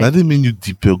 right? That Like, didn't mean you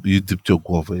dipped your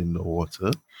guava in the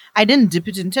water. I didn't dip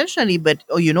it intentionally, but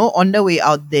on the way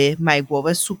out there, my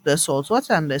guavas soaked the salt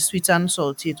water and the sweet and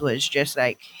salty. It was just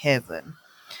like heaven.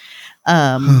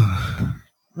 Um,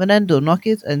 Vernon, don't knock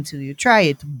it until you try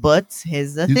it. But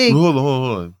here's the thing. Hold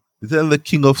on. You tell the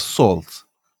king of salt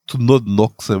to not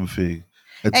knock something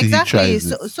until he Exactly.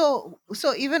 tries it. So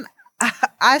even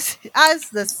as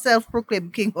the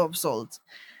self-proclaimed king of salt,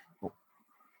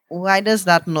 why does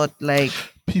that not like?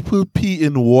 People pee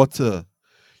in water.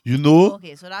 You know,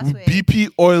 Okay, so that's where. BP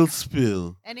oil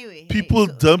spill. Anyway, People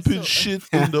dumping shit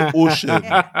in the ocean.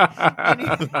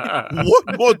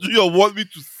 What more do you want me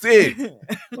to say?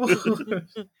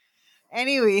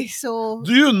 Anyway, so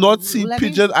Do you not see let me-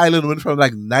 Pigeon Island went from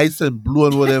like nice and blue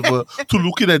and whatever to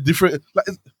looking at different? Like,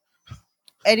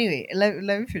 anyway, let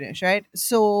me finish, right?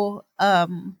 So,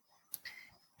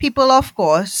 people, of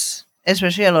course,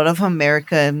 especially a lot of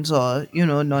Americans or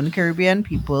non-Caribbean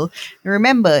people,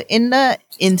 remember in the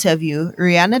interview,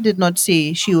 Rihanna did not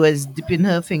say she was dipping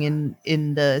her thing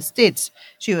in the States.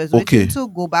 She was waiting Okay. to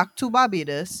go back to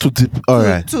Barbados to dip. All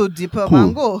right. to dip her Cool.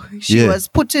 mango. She Yeah. was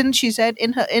putting. She said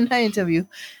in her interview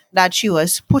that she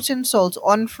was putting salt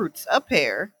on fruits up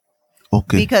here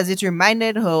Okay. because it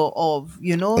reminded her of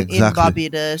in Exactly.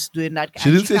 Barbados doing that. She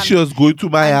didn't say can't- she was going to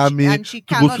Miami and she to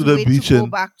go cannot to the wait beach to go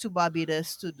and back to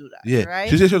Barbados to do that. yeah. Right.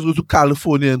 She said she was going to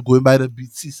California and going by the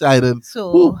beach seaside and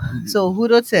So who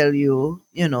don't tell you?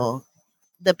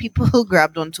 The people who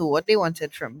grabbed onto what they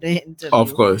wanted from the interview,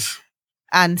 Of course.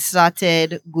 and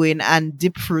started going and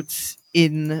dip fruits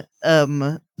in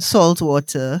salt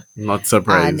water. Not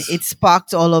surprised. And it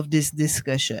sparked all of this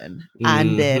discussion.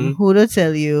 And then Mhm. who to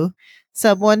tell you?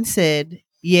 Someone said,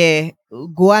 "Yeah,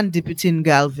 go and dip it in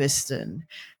Galveston."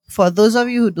 For those of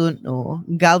you who don't know,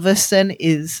 Galveston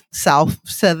is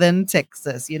southern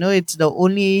Texas. It's the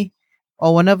only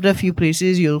or one of the few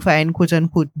places you'll find quote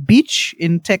unquote beach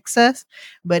in Texas,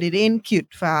 but it ain't cute,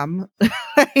 fam.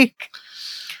 Like,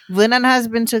 Vernon has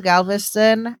been to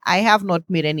Galveston. I have not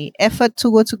made any effort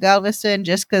to go to Galveston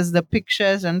just because the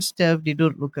pictures and stuff, they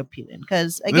don't look appealing.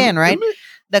 Because again, right,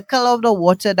 the color of the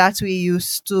water that we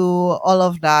used to, all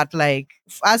of that, like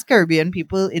as Caribbean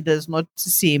people, it does not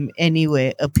seem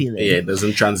anywhere appealing. Yeah, it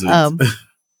doesn't translate.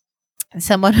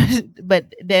 Someone,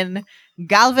 but then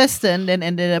Galveston then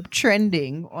ended up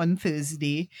trending on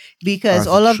Thursday because As it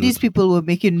all of should. these people were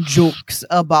making jokes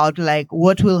about like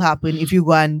what will happen if you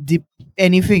go and dip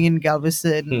anything in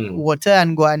Galveston water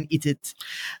and go and eat it.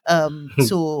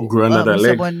 So Grow another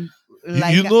leg. someone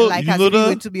You know as the- if you're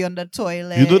going to be on the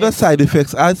toilet. you know the side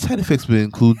effects. And side effects may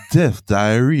include death,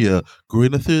 diarrhea,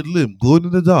 growing a third limb, glowing in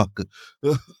the dark,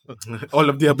 All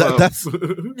of the above. that's-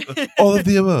 all of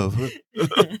the above.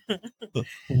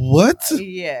 What?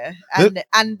 Yeah,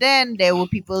 and then there were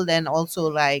people then also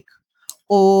like,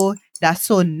 oh, that's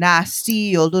so nasty.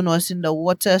 You don't know what's in the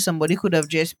water. Somebody could have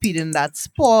just peed in that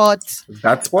spot.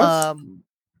 That's what?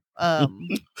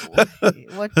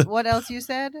 What else you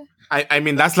said? I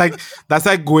mean, that's like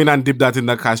going and dip that in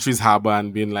the Castries Harbor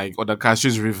and being like, or the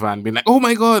Castries River and being like, oh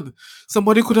my god,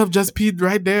 somebody could have just peed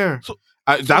right there. So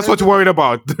That's what you're worried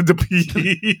about. The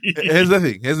pee. Here's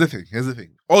the thing.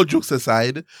 All jokes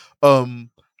aside,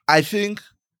 I think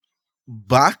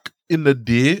back in the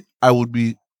day, I would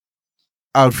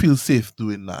feel safe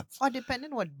doing that. Or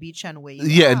depending what beach and where you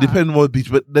Yeah, are. depending on what beach.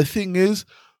 But the thing is,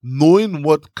 knowing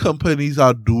what companies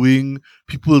are doing,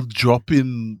 people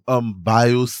dropping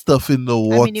bio stuff in the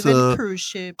water, I mean, even cruise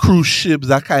ship. cruise ships,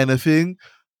 that kind of thing,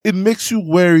 it makes you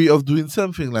wary of doing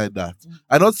something like that.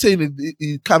 I'm not saying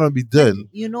it cannot be done.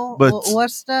 You know, But-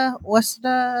 what's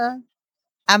the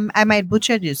I might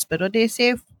butcher this, but what they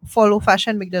say, follow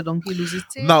fashion, make the donkey lose its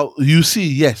tail. Now, you see,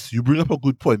 yes, you bring up a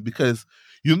good point because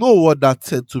you know what that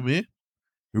said to me?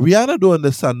 Rihanna don't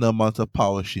understand the amount of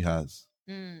power she has.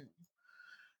 Mm.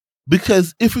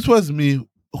 Because if it was me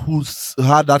who's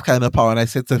had that kind of power and I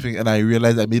said something and I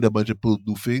realized I made a bunch of people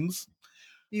do things,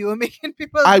 You were making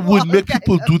people. I do would all make kind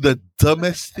people of- do the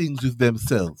dumbest things with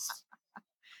themselves.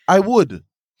 I would.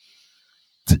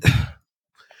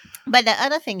 But the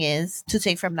other thing is to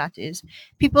take from that is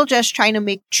people just trying to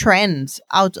make trends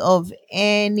out of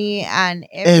any and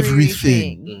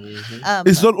everything. Mhm.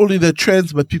 It's not only the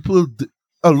trends, but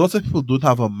a lot of people don't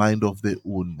have a mind of their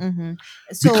own. Mhm.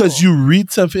 So, Because you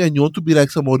read something and you want to be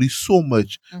like somebody so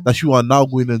much Mhm. that you are now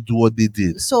going and do what they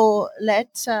did. so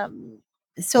let's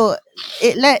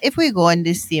if we go on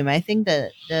this theme, I think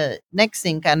the next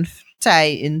thing can tie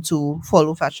into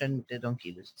follow fashion with the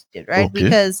donkey loses it, right? Okay.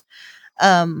 Because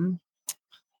um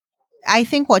I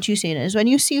think what you're saying is when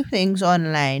you see things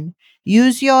online,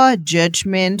 use your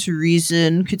judgment,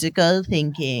 reason, critical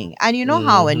thinking. And you know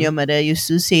how when Mm-hmm. your mother used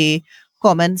to say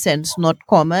common sense, not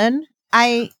common?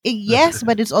 Yes,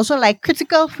 but it's also like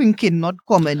critical thinking, not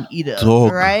common either,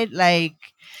 Dog. right? Like,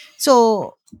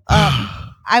 so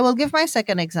I will give my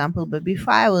second example, but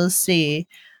before I will say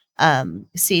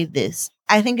this,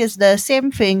 I think it's the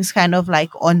same things kind of like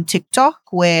on TikTok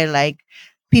where like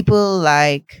people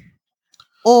like,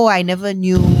 oh, I never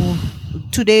knew.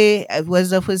 Today was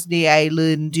the first day I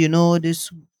learned,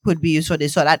 this could be used for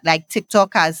this. So that like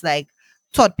TikTok has like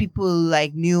taught people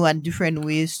like new and different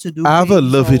ways to do I have a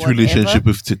things love or hate whatever. relationship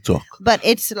with TikTok. But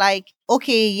it's like,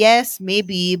 okay, yes,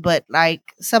 maybe, but like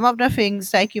some of the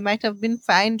things like you might have been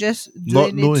fine just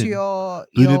Not doing it knowing. your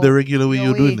Doing it the your regular way your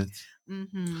you're doing way. it.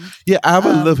 hmm Yeah, I have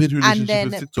a love hate and relationship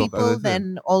with then TikTok, as I people said.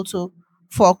 then also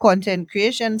for content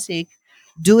creation sake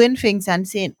doing things and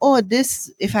saying, oh,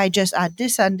 this, if I just add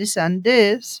this and this and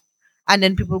this, and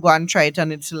then people go and try it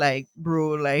and it's like,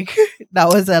 bro, like that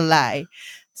was a lie.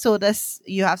 So that's,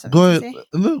 you have something Go to ahead. say?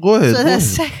 No, go So ahead. Go the ahead.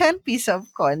 second piece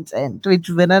of content which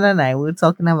Vinod and I were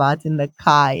talking about in the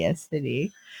car yesterday,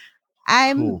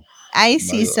 I'm Oh I my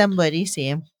see god. somebody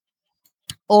saying,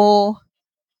 oh,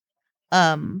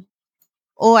 um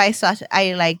oh,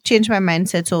 I like changed my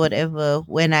mindset or whatever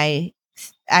when I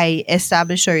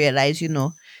established or realized,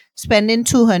 spending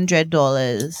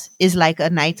 $200 is like a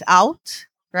night out,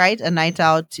 right? A night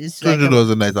out is like a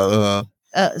 $200 a night.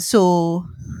 uh so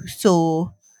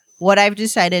so what I've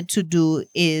decided to do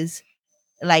is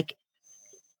like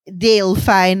they'll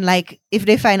find, like, if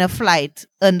they find a flight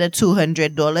under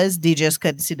 $200, they just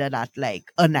consider that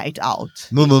like a night out.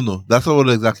 No, no, no. That's not what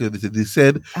exactly they said. They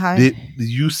said Uh,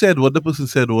 you said what the person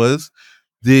said was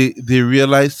they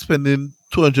realized spending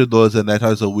 $200 a night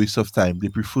out is a waste of time. They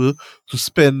prefer to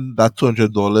spend that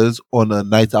 $200 on a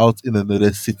night out in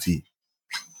another city.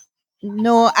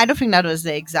 No, I don't think that was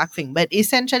the exact thing. But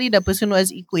essentially, the person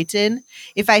was equating,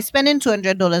 if I spend in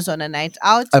 $200 on a night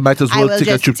out, I might as I well will take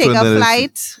a just trip to take a another city.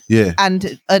 flight. Yeah.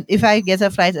 And if I get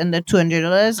a flight under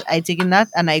 $200, I take in that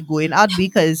and I going out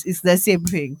because it's the same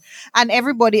thing. And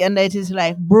everybody under it is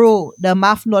like, bro, the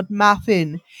math not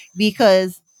mathing,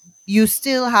 because you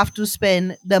still have to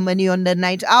spend the money on the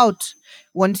night out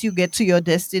once you get to your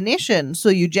destination. So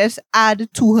you just add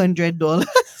 $200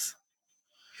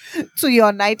 to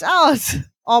your night out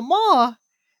or more,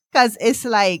 because it's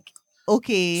like, So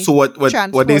okay, what they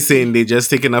transporting, saying? They just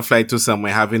taking a flight to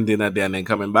somewhere, having dinner there, and then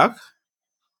coming back.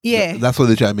 yeah, That's what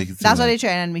they try to make it seem that's what they like. try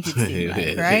and make it seem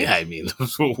like, right? I mean,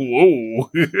 whoa.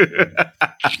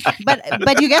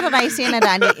 But you get what I saying,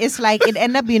 Adani? It's like it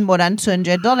end up being more than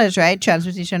 $200, right?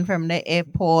 Transportation from the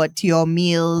airport, your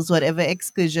meals, whatever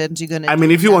excursions you're gonna I do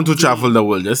mean, if in you want that to day, travel the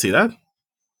world, just say that.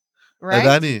 right?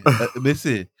 Danny,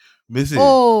 Missy,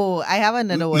 Oh, I have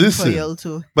another one for listen. y'all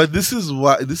too. But this is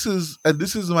why this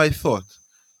is my thought.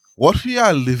 What we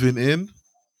are living in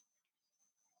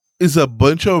is a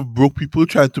bunch of broke people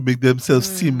trying to make themselves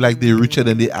seem like they're richer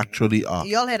than they actually are.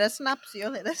 Y'all hit a snaps.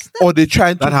 Y'all hit a snaps. Or they're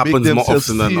trying That to make happens more themselves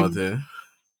often than not. seem Eh?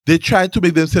 they're trying to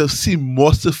make themselves seem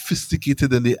more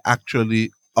sophisticated than they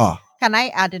actually are. Can I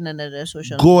add in another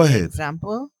social Go media ahead.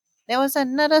 example? There was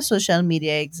another social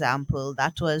media example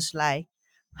that was like,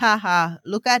 haha,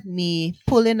 look at me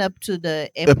pulling up to the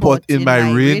Airport airport in in my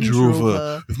my Range Range Rover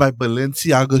Rover. with my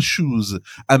Balenciaga shoes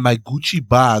and my Gucci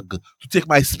bag to take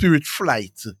my Spirit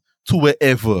flight to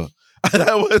wherever. And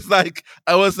I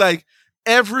was like,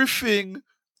 everything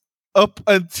up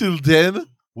until then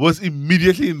was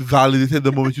immediately invalidated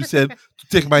the moment you said to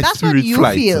take my That's what Spirit you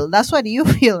flight. feel. That's what you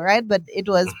feel, right? But it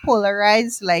was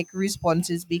polarized like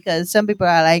responses, because some people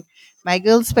are like, my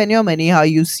girl, spend your money how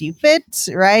you see fit,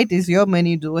 right? It's your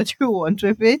money, do what you want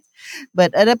with it.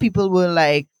 But other people were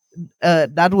like,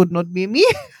 that would not be me.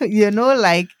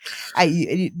 Like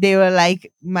they were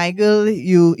like, my girl,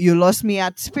 you lost me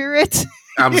at Spirit.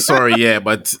 I'm sorry, yeah,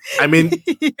 but I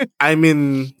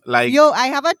mean, like, Yo, I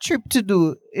have a trip to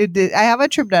do. I have a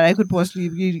trip that I could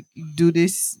possibly do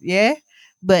this, yeah.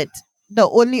 But the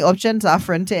only options are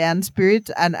Frontier and Spirit,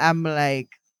 and I'm like,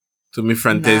 to me,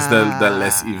 Frente is the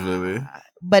less evil way. nah.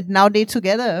 But now they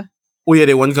together, Oh yeah,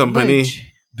 they one company. merge.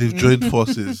 They've joined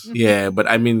forces. Yeah, but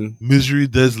Misery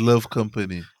does love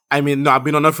company. no, I've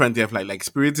been on a Frontier flight.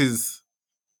 Spirit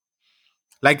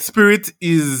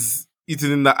is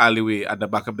eating in the alleyway at the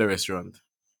back of the restaurant.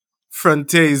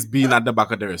 Frontier is being at the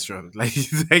back of the restaurant. Okay.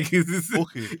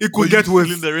 It But could you get still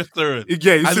worse. in the restaurant.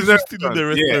 Yeah, you At still least in you're the still in the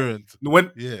restaurant.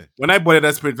 restaurant. Yeah. Yeah. When I boarded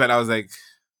that Spirit flight, I was like,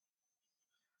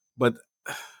 but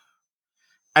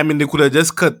I mean, they could have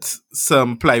just cut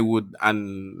some plywood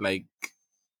and like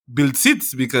build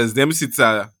seats, because them seats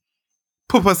are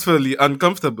purposefully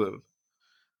uncomfortable.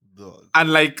 Dog.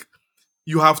 And like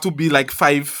you have to be like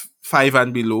 5'5"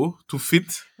 and below to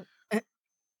fit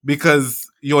because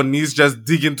your knees just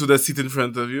dig into the seat in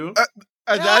front of you.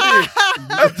 Daddy,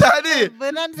 Daddy,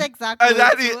 But that's exactly and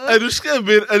Daddy,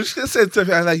 Anushka said to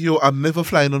me, I'm like, yo, I'm never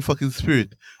flying on fucking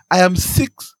Spirit. I am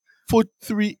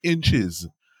 6'3".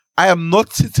 I am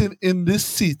not sitting in this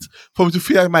seat for me to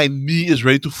feel like my knee is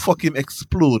ready to fucking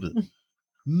explode.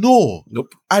 No,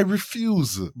 Nope. I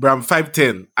refuse. But I'm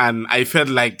 5'10" and I felt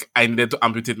like I needed to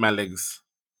amputate my legs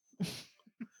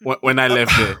when I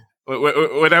left there.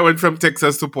 When I went from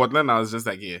Texas to Portland, I was just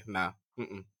like, yeah, nah.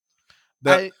 Mm-mm.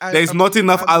 There's not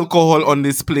enough alcohol on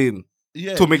this plane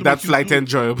to make that flight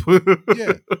enjoyable.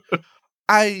 Yeah.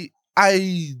 I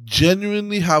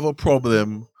genuinely have a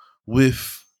problem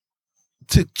with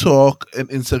TikTok and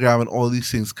Instagram and all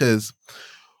these things because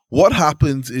what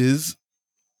happens is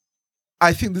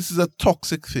I think this is a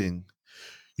toxic thing.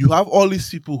 You have all these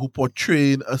people who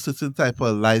portray a certain type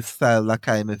of lifestyle, that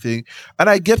kind of thing. And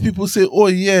I get people say, oh,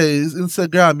 yeah, it's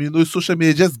Instagram, social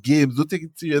media, just games, don't take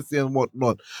it seriously and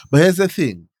whatnot. But here's the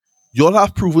thing. Y'all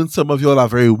have proven some of y'all are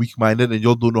very weak-minded and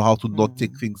y'all don't know how to not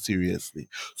take things seriously.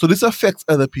 So this affects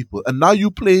other people. And now you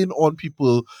playing on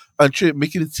people and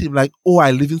making it seem like, oh,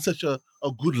 I live in such a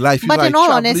good life. But in all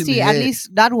traveling honesty, at here.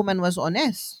 least that woman was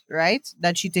honest, right?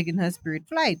 That she taken her spirit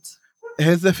flight.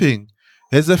 Here's the thing.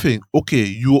 Okay,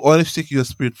 you always take your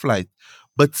spirit flight,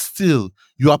 but still,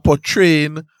 you are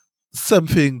portraying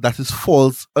something that is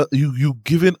false. You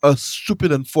giving a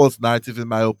stupid and false narrative, in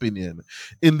my opinion.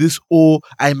 In this,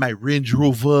 I'm my Range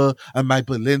Rover and my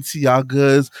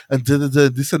Balenciagas and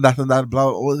this and that and that, blah,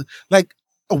 blah. Like,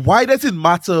 why does it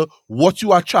matter what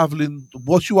you are traveling,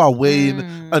 what you are wearing,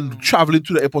 and traveling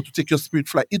to the airport to take your spirit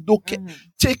flight? It don't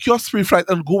take your spirit flight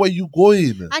and go where you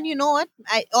going. And you know what?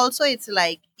 It's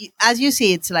like, as you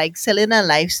say, it's like selling a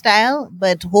lifestyle,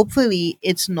 but hopefully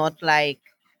it's not like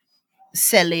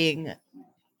selling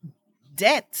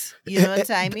debt. You know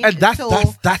what I mean? And that's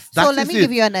so let me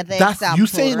give you another example. You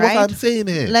saying right? what I'm saying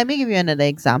here. Let me give you another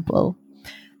example.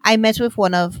 I met with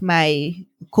one of my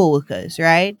coworkers,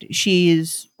 right?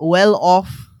 She's well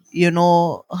off,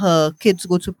 her kids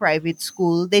go to private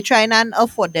school. They try and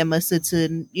afford them a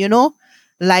certain,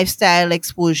 lifestyle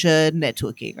exposure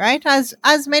networking, right?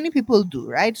 As many people do,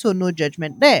 right? So no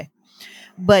judgment there.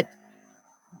 But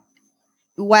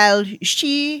while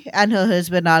she and her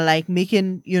husband are like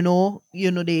making,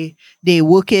 they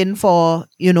working for,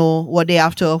 what they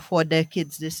have to afford their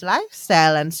kids this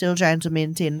lifestyle and still trying to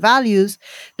maintain values,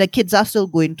 the kids are still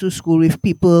going to school with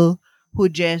people who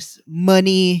just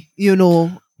money,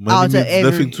 Money out means of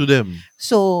nothing to them.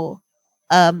 So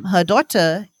her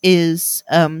daughter is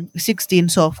 16,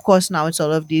 so of course now it's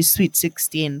all of these sweet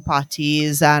 16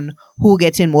 parties and who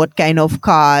gets in what kind of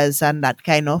cars and that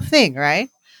kind of thing, right?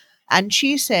 And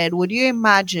she said, would you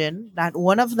imagine that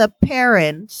one of the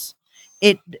parents,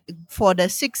 for the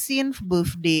 16th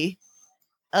birthday,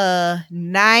 a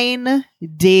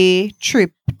 9-day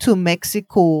trip to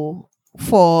Mexico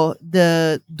for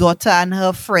the daughter and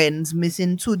her friends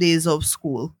missing 2 days of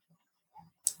school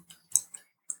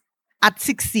at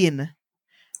 16.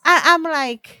 I'm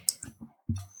like,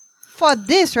 for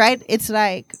this, right? It's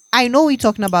like, I know we're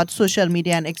talking about social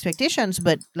media and expectations,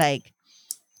 but like,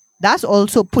 that's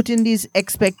also putting these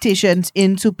expectations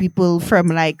into people from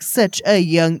like such a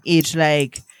young age.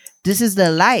 Like, this is the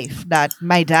life that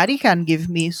my daddy can give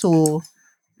me. So,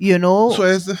 So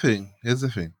here's the thing.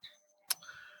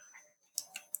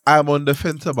 I'm on the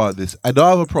fence about this. I don't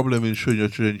have a problem in showing your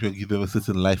children you can give them a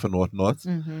certain life and whatnot.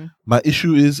 My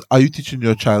issue is, are you teaching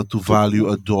your child to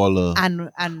value a dollar and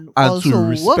also to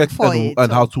respect work for it,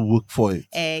 and how to work for it?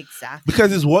 Exactly.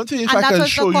 Because it's one thing if And I that can was the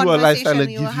show you a lifestyle and conversation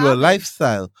give you you a were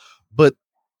lifestyle, but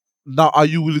now are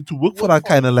you willing to work for that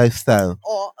kind of lifestyle?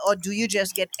 Or do you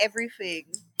just get everything?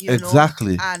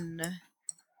 Exactly. And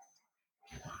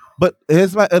but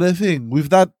here's my other thing.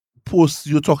 With that post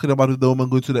you're talking about with the woman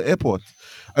going to the airport,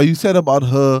 and you said about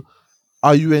her,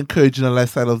 are you encouraging a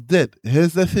lifestyle of debt?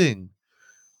 Here's the thing.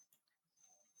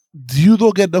 You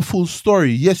don't get the full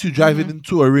story. Yes, you're driving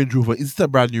into a Range Rover. It's a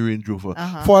brand new Range Rover.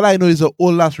 For all I know, it's an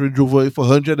old last Range Rover with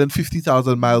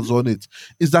 150,000 miles on it.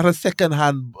 Is that a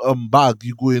second-hand bag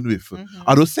you go in with?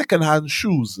 Are those second-hand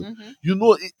shoes?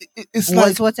 It's was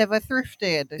like whatever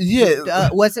thrifted. Yeah.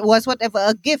 Was whatever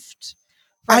a gift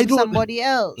from somebody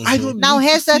else. I don't Now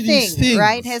need here's to the see these thing, things.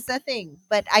 right? Here's the thing.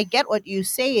 But I get what you're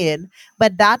saying.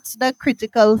 But that's the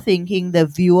critical thinking the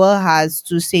viewer has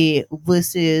to say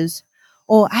versus,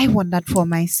 oh, I want that for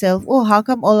myself. Oh, how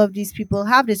come all of these people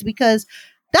have this? Because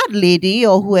that lady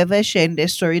or whoever sharing their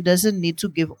story doesn't need to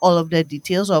give all of the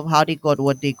details of how they got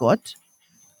what they got.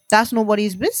 That's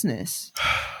nobody's business.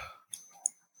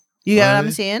 You get what I'm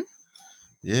Right. saying?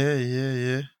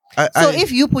 Yeah. So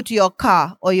if you put your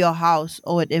car or your house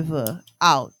or whatever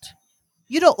out,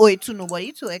 you don't owe it to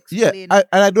nobody to explain and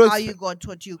I don't how you got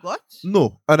what you got.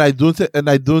 no, and I don't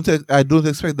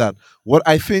expect that. What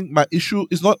I think my issue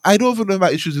is not. I don't even know if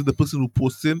my issue is the person who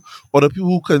posting or the people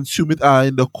who consume it are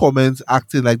in the comments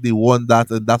acting like they want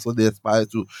that and that's what they aspire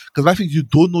to. Because I think you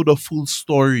don't know the full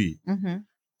story.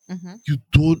 You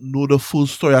don't know the full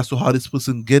story as to how this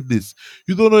person get this.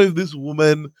 You don't know if this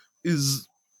woman is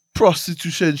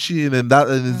prostitution sheen and that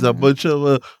and it's a bunch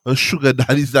of sugar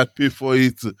daddies that pay for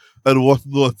it and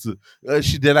whatnot.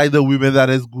 She denied the women that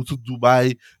has go to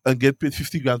Dubai and get paid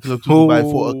 50 grand to go to Dubai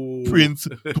for a prince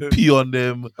to pee on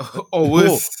them.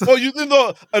 Oh, you didn't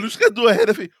know? Anushka do ahead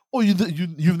of it. Oh,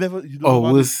 you've never you don't know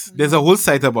about this? There's a whole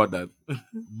site about that.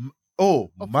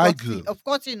 Oh Of my course, god. of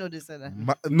course, you know this.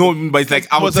 No, but it's like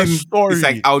It was a outing. story. It's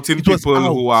like outing It was people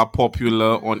who out. are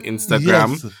popular on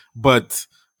Instagram, Yes. but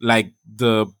like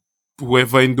the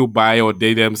whoever in Dubai or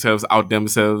they themselves out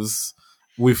themselves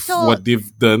with So- what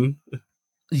they've done.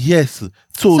 Yes.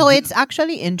 So it's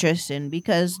actually interesting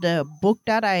because the book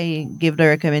that I gave the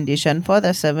recommendation for,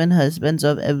 The Seven Husbands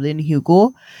of Evelyn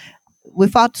Hugo,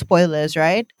 without spoilers,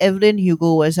 right? Evelyn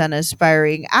Hugo was an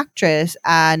aspiring actress,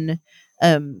 and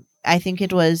I think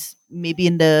it was maybe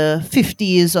in the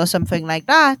 50s or something like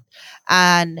that.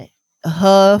 And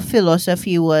her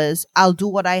philosophy was, I'll do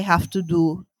what I have to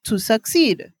do to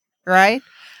succeed, right?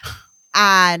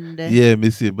 And Yeah,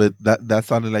 Missy, but that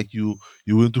sounded like you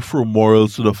went to throw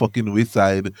morals to the fucking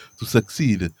wayside to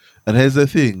succeed. And here's the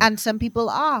thing. and some people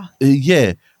are.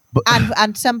 Yeah, but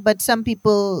And some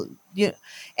people,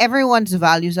 everyone's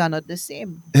values are not the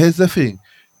same. here's the thing.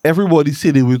 Everybody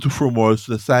say they went to throw morals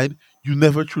to the side. You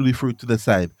never truly throw it to the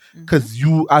side. Because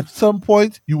you, at some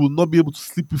point, you will not be able to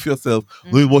sleep with yourself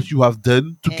knowing what you have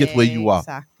done to get where you are.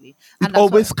 Exactly. It And that's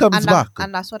always comes back.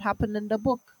 And that's what happened in the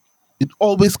book. It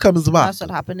always comes back. That's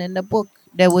what happened in the book.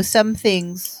 There were some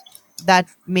things that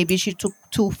maybe she took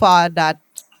too far that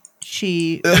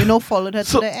she, followed her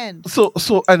to the end. So,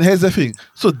 and here's the thing.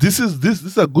 So this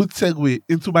is a good segue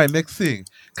into my next thing,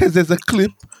 because there's a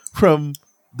clip from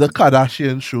the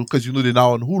Kardashian show, because they're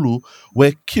now on Hulu,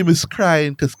 where Kim is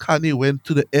crying because Kanye went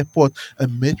to the airport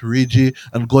and met Ray J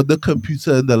and got the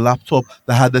computer and the laptop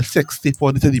that had the sex tape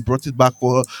on it, and he brought it back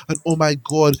for her. And oh my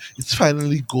god, it's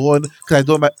finally gone. Because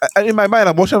and in my mind,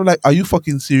 I'm watching. I'm like, are you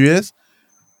fucking serious?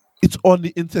 It's on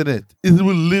the internet. It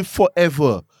will live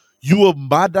forever. You were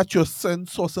mad that your son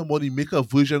saw somebody make a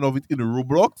version of it in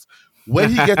Roblox. When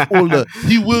he gets older,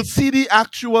 he will see the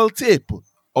actual tape.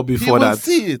 Or He before will that.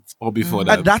 see it. Or before And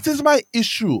that. that is my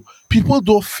issue. People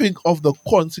don't think of the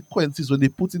consequences when they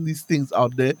putting these things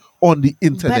out there on the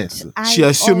internet. But She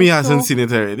assumed he hasn't also- seen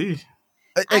it already.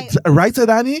 Right,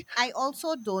 Danny? I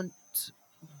also don't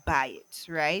buy it,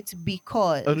 right?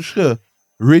 Because Anushka,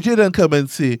 Ray J then come and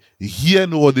say, he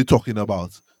know what they're talking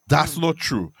about. That's not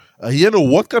true. He know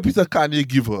what computer can you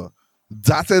give her.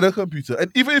 That's in the computer.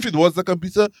 And even if it was the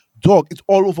computer, dog, it's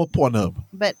all over Pornhub.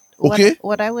 But Okay.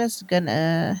 what I was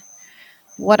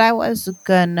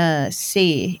gonna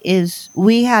say is,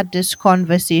 we had this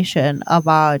conversation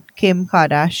about Kim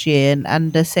Kardashian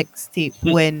and the sex tape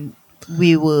when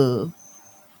we were,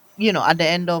 at the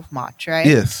end of March, right?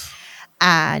 Yes.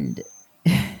 And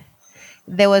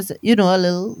there was, a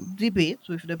little debate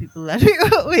with the people that we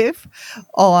were with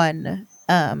on,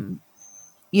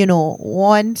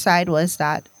 one side was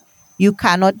that you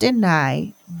cannot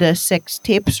deny the sex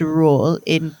tapes role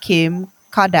in Kim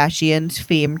Kardashian's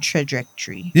fame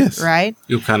trajectory. Yes. Right?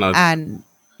 You cannot. And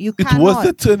you It cannot. was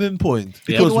the turning point.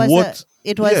 It Yeah. was what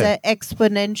It was yeah. an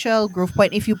exponential growth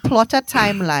point. If you plot a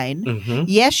timeline, Mhm.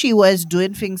 yes, she was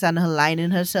doing things and aligning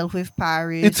herself with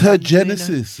Paris. it's her and doing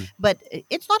genesis. but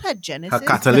it's not her genesis. but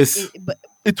catalyst. but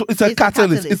It's a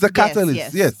catalyst. It's a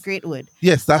catalyst. Yes. Great word.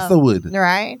 Yes, that's the word.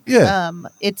 Right? Yeah.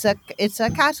 It's a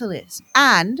catalyst.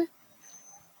 And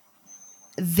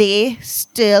they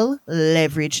still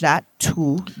leverage that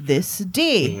to this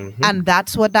day. Mhm. And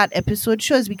that's what that episode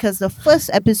shows, because the first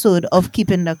episode of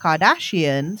Keeping the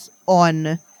Kardashians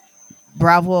on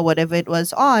Bravo or whatever it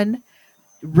was on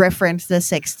referenced the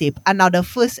sex tape. And now the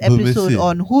first But episode Missy-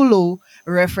 on Hulu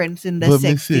referencing the But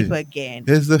sex Missy, tape again.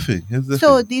 Here's the thing.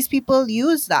 So these people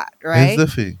use that, Here's right? the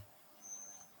thing.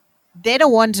 They're the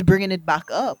ones bringing it back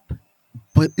up.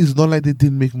 But it's not like they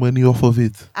didn't make money off of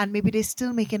it. And maybe they're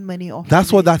still making money off That's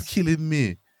of what it. that's killing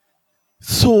me.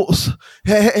 So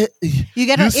You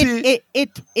get you it,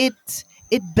 see-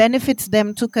 it benefits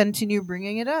them to continue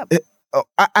bringing it up.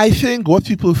 I think what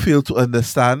people fail to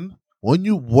understand when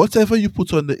you whatever you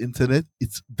put on the internet,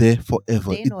 it's there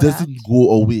forever. They It know doesn't that.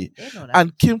 go away. They know that.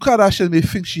 And Kim Kardashian may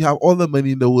think she have all the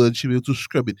money in the world, she will be able to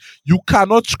scrub it. You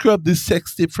cannot scrub this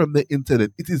sex tape from the internet.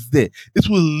 It is there. It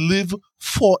will live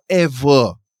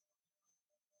forever.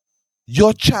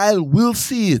 Your child will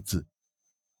see it.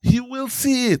 He will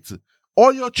see it.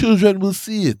 All your children will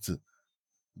see it.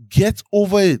 Get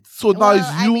over it. So now Well, it's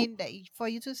I you. mean, for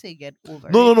you to say get over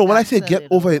No, it, no. When I that's say a get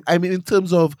over little. it, I mean in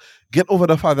terms of get over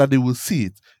the fact that they will see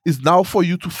it. It's now for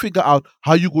you to figure out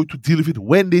how you're going to deal with it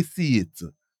when they see it.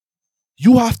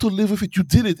 You have to live with it. You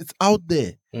did it. It's out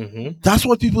there. Mm-hmm. That's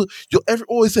what people.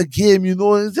 It's a game.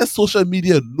 It's just social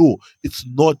media. No, it's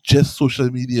not just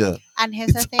social media. And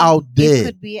here's It's the thing: out there. it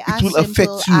could be It as will affect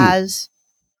simple you. as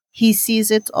he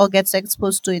sees it or gets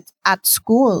exposed to it at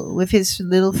school with his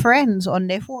little friends on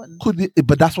their phone. Could be,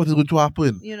 but that's what is going to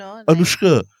happen. Like,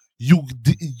 Anushka,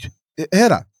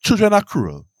 Hera, children are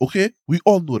cruel. Okay, we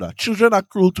all know that children are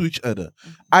cruel to each other.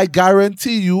 I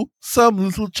guarantee you, some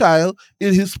little child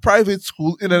in his private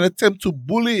school, in an attempt to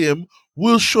bully him,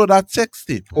 will show that sex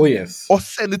tape. Oh yes. Or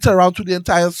send it around to the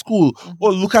entire school.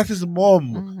 Or look at his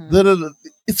mom.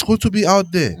 It's going to be out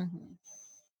there.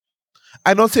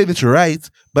 I'm not saying it's right,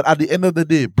 but at the end of the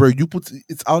day, bro,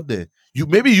 it's out there.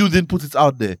 Maybe you didn't put it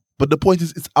out there, but the point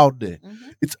is, it's out there.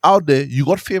 It's out there. You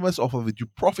got famous off of it. You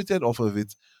profited off of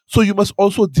it. So you must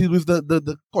also deal with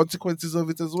the consequences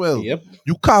of it as well. Yep.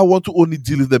 You can't want to only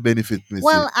deal with the benefit.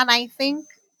 Well, and I think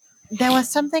there was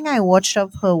something I watched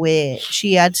of her where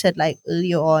she had said, like,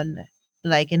 earlier on,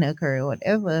 like in her career,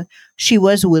 whatever, she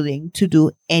was willing to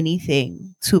do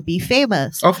anything to be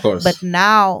famous. Of course. But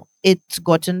now it's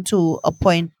gotten to a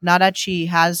point, now that she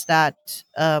has that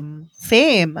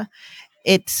fame,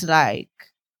 it's like,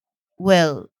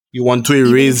 well, you want to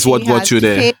erase what got you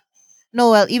there. No,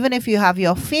 well, even if you have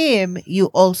your fame, you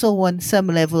also want some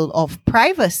level of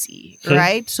privacy,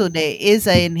 right? So there is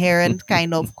an inherent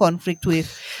kind of conflict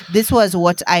with, this was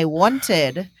what I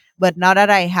wanted, but now that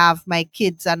I have my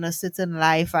kids and a certain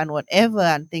life and whatever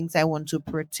and things I want to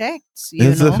protect,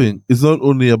 Here's the thing. It's not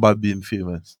only about being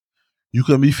famous. You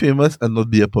can be famous and not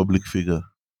be a public figure.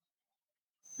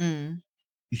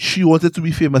 She wanted to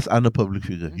be famous and a public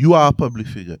figure. You are a public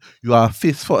figure. You are a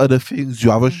face for other things.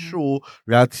 You have a show,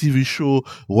 reality TV show,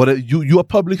 whatever. You're a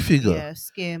public figure. Yeah,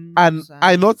 Skims. And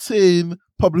I'm not saying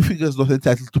public figure is not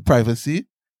entitled to privacy,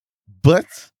 but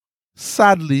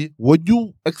sadly, when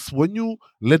you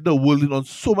let the world in on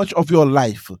so much of your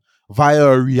life via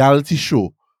a reality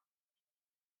show,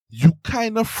 you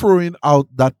kind of throwing out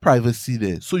that privacy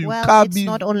there. So you can't it's be.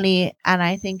 not only, and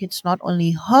I think it's not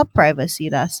only her privacy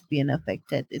that's being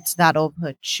affected, it's that of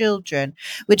her children,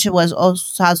 which has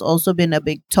also been a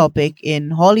big topic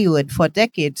in Hollywood for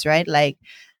decades, right? Like,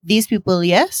 these people,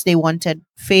 yes, they wanted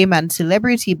fame and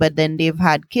celebrity, but then they've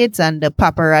had kids and the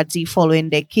paparazzi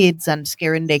following their kids and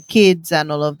scaring their kids and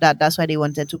all of that. That's why they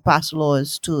wanted to pass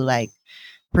laws to, like,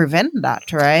 prevent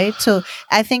that, right? So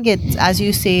I think it's, as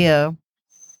you say,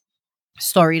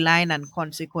 storyline and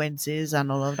consequences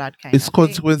and all of that kind It's of thing.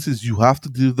 consequences. You have to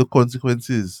deal with the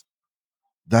consequences.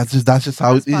 That's just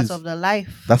how it is. That's part of the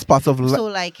life. That's part of life. So,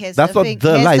 like, here's that's the not thing.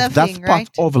 the Here's life. the That's thing, part right?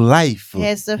 of life.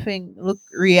 Here's the thing. Look,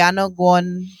 Rihanna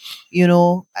gone.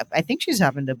 I think she's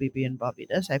having the baby in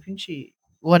Barbados. I think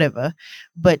whatever.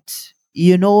 But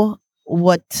you know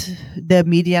what the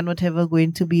media and whatever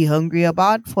going to be hungry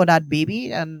about for that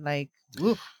baby, and like,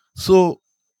 oof. So,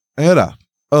 Hera,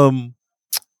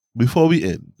 before we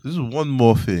end, this is one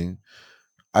more thing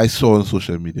I saw on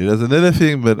social media. There's another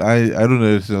thing, but I don't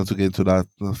know if you want to get into that.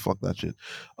 No, fuck that shit.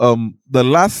 The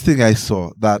last thing I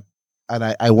saw that,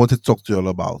 and I wanted to talk to you all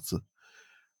about.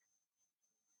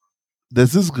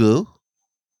 There's this girl,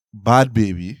 Bad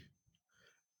Baby.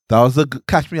 That was a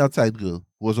Catch Me Outside girl.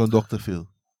 Was on Dr. Phil.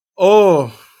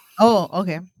 Oh,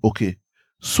 okay. Okay.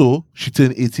 So she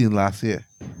turned 18 last year.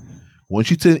 When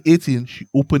she turned 18, she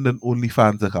opened an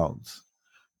OnlyFans account.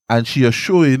 And she is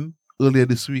showing earlier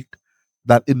this week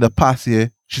that in the past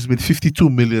year, she's made $52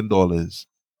 million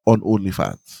on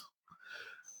OnlyFans.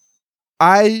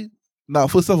 Now,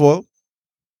 first of all,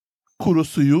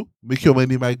 kudos to you. Make your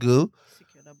money, my girl.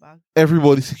 Secure the bag.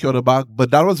 Everybody secure the bag.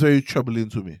 But that was very troubling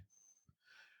to me.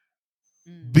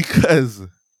 Because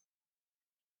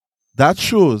that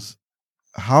shows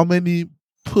how many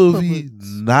pervy,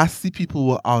 nasty people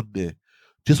were out there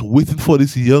just waiting for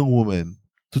this young woman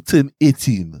to turn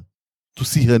 18 to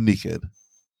see her naked.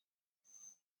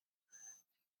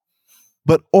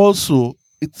 But also,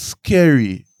 it's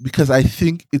scary because I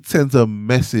think it sends a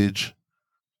message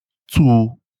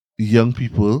to young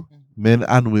people, men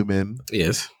and women,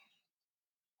 yes.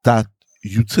 that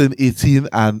you turn 18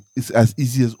 and it's as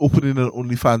easy as opening an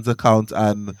OnlyFans account.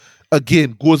 And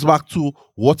again, goes back to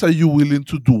what are you willing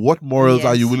to do? What morals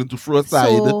are you Yes. willing to throw aside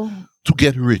So to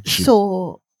get rich?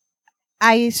 so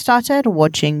I started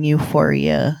watching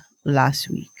Euphoria last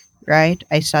week, right?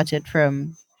 I started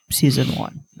from season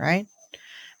 1, right?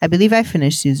 I believe I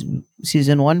finished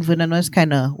season 1. Vernon was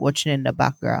kind of watching in the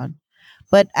background.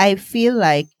 But I feel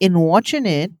like in watching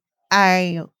it,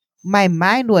 I my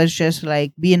mind was just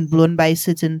like being blown by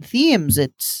certain themes.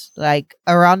 It's like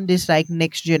around this like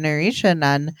next generation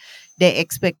and the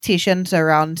expectations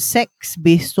around sex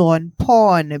based on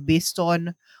porn, based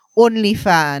on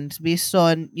OnlyFans, based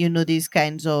on, these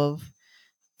kinds of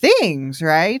things,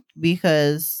 right?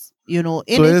 Because, So in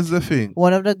it, here's the thing.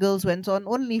 one of the girls went on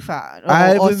OnlyFans,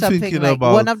 I've or been something thinking like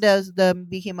one about of them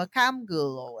became a cam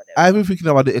girl or I've whatever. been thinking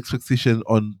about the expectation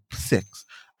on sex.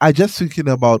 I just thinking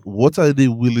about what are they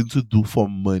willing to do for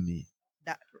money.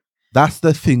 That That's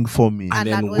the thing for me. And and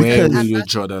that then was where the will Because you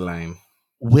draw the line?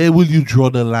 where will you draw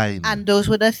the line? and those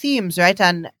were the themes, right?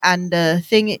 And the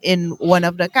thing in one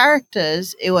of the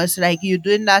characters, it was like you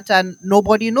doing that and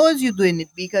nobody knows you doing it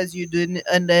because you're doing it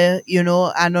under,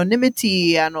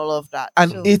 anonymity and all of that. An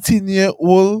So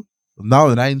 18-year-old,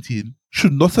 now 19,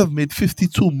 should not have made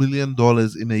 $52 million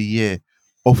in a year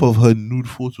off of her nude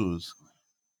photos.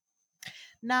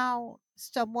 now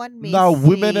someone may Now,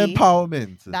 women say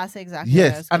empowerment. that's exactly what I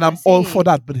Yes, was and gonna I'm all for say.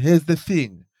 that. But here's the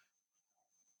thing.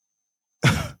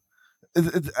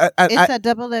 It's a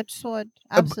double-edged sword.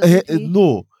 Absolutely.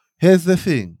 No, here's the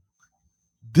thing.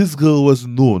 This girl was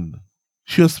known.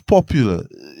 She was popular.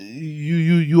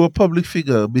 You were a public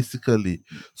figure, basically.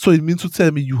 So it means to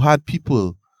tell me you had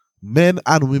people, men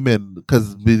and women,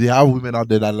 because they have women out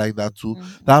there that like that too,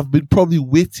 Mhm. that have been probably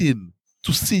waiting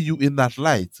to see you in that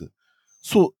light.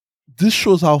 So this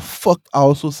shows how fucked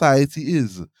our society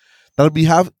is. That we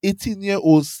have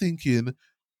 18-year-olds thinking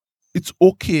it's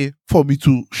okay for me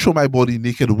to show my body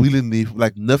naked willingly,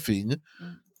 like nothing.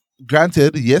 Mm.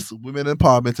 Granted, yes, women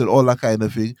empowerment and all that kind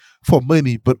of thing for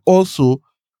money, but also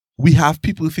we have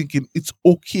people thinking it's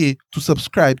okay to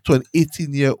subscribe to an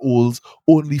 18-year-old's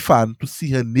only fan to see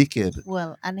her naked.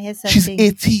 Well, and here's the She's thing.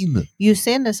 18. You're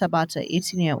saying this about an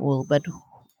 18-year-old, but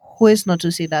who is not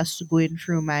to say that's going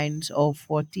through minds of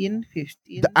 14,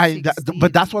 15,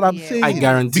 But that's what I'm 16 saying. I year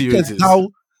guarantee you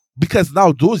it Because is.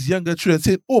 now those younger children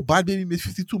say, "Oh, Bad Baby made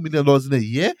 $52 million in a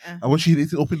year," Uh-huh. and when she hit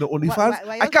 18, open the OnlyFans.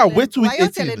 Why I you can't wait to why hit you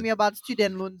 18. telling me about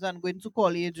student loans and going to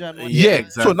college and whatever? Yeah, Yeah,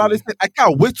 so now exactly. they say, I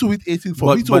can't wait to hit 18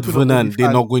 for me But to but open Vernon, the they're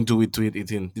OnlyFans. not going to wait to it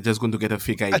 18. They're just going to get a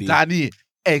fake ID. Danny,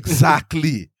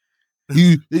 exactly.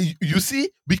 you see,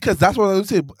 because that's what I would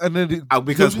say. And then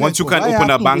Because once you can open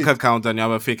a bank account and you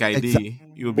have a fake ID, Exactly.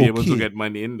 you'll be able to Okay. get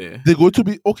money in there. They're going to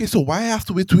be okay. So why I have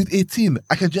to wait to hit 18?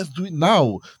 I can just do it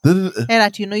now. And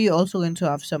that you're also going to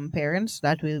have some parents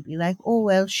that will be like, oh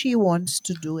well, she wants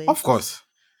to do it. Of course.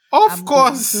 I'm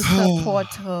going to support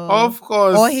her. Of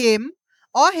course.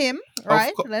 Or him,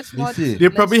 right? cour- Let's You not. see. They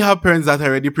probably have parents that are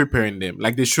already preparing them.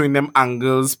 Like they're showing them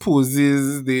angles,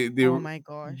 poses, they Oh my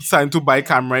gosh. deciding to buy Yeah.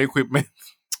 camera equipment.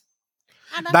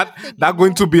 And I'm That not thinking, that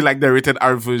going to be like the rated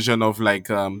R version of like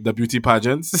the beauty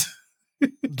pageants.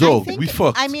 Dog, I we think-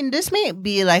 fucked. I mean, this may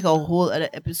be like a whole other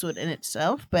episode in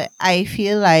itself, but I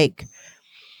feel like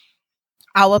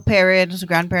our parents,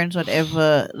 grandparents,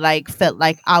 whatever, like felt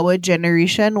like our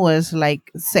generation was like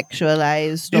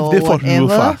sexualized if or they thought whatever. we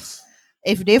were fast.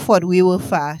 If they thought we were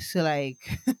fast, like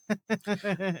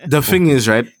The thing is,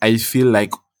 right, I feel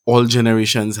like all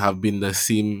generations have been the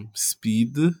same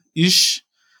speed ish,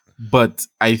 but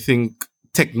I think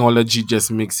technology just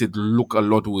makes it look a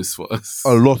lot worse for us.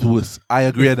 A lot worse. I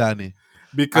agree, Danny.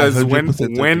 Because I when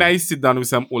 100% when agree. I sit down with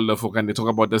some older folk and they talk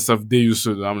about the stuff they used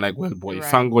to do, I'm like, well, boy, Right.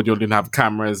 thank God you didn't have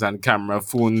cameras and camera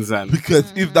phones and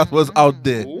Because if that was out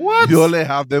there, what? you only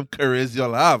have them careers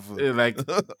you'll have. Like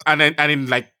and in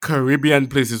like Caribbean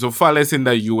places, so far less in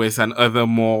the US and other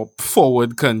more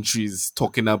forward countries,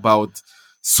 talking about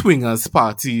swingers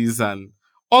parties and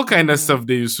all kind of stuff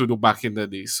they used to do back in the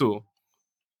day. So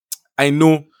I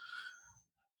know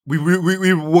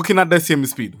we're working at the same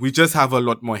speed. We just have a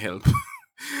lot more help.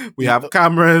 We have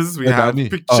cameras, we have Danny, a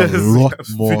pictures, we lot have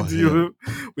more video,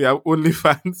 we have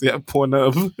OnlyFans, we have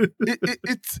Pornhub.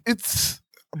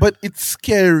 But it's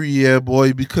scary, yeah,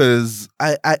 boy, because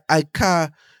I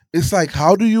can't. It's like,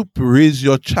 how do you raise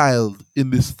your child in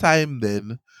this time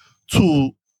then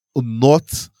to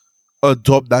not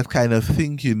adopt that kind of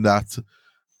thinking, that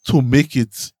to make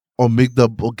it or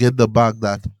get the bag,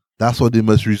 that's what they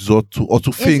must resort to, or to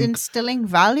it's think. instilling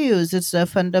values. It's a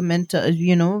fundamental,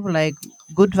 like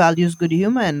good values, good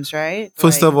humans, right?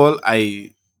 First Like, of all,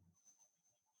 I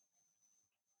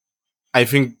I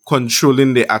think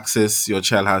controlling the access your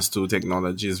child has to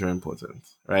technology is very important,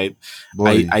 right?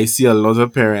 Boy. I see a lot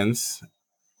of parents,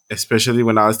 especially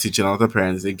when I was teaching, a lot of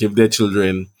parents, they give their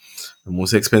children the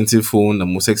most expensive phone, the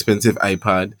most expensive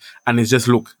iPad, and it's just,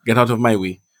 look, get out of my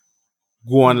way,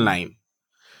 go online.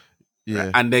 Right?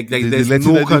 Yeah. And They there's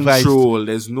letting no control.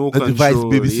 There's no the device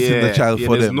control. babysitting the child Yeah,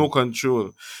 for there's them. no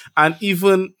control. And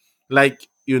even like,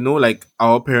 like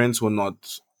our parents were not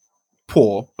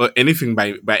poor or anything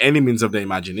by any means of the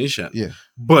imagination. Yeah.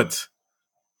 But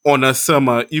on a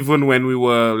summer, even when we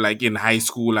were like in high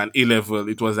school and A level,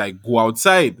 it was like go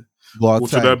outside, Go go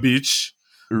to the outside, beach,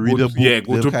 read go a book,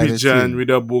 go them to kind of Pigeon, thing. read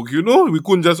a book. We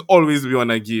couldn't just always be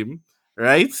on a game,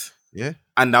 right? Yeah.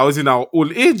 And that was in our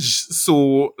old age.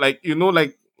 So like,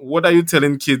 like what are you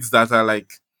telling kids that are like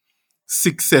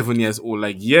 6, 7 years old?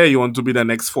 Like, yeah, you want to be the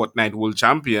next Fortnite world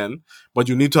champion, but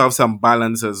you need to have some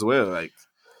balance as well. Like,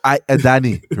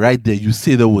 Danny, right there, you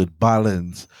say the word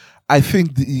balance. I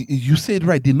think you said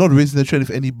right. They're not raising the child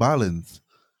with any balance.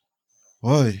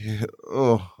 Boy,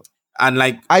 oh, and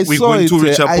like I we're saw going to it,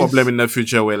 reach a I problem in the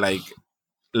future where like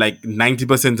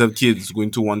 90% of kids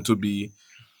going to want to be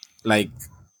like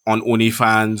on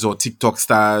OnlyFans or TikTok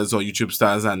stars or YouTube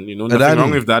stars, and nothing wrong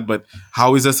Danny, with that. But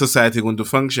how is a society going to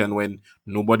function when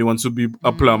nobody wants to be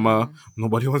a plumber,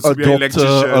 nobody wants to a be an doctor,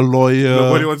 electrician, a lawyer,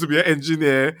 nobody wants to be an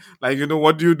engineer? Like,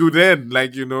 what do you do then?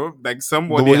 Like, like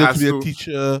somebody nobody wants has to be a to.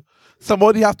 teacher.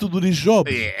 Somebody have to do this job.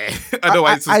 Yeah.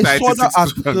 Otherwise, I society saw the ceases to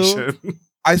article. function.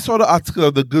 I saw the article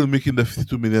of the girl making the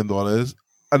 $52 million,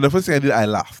 and the first thing I did, I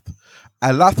laughed.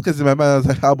 I laughed because in my mind I was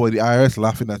like, "Oh boy, the IRS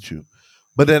laughing at you."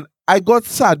 But then I got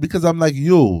sad because I'm like,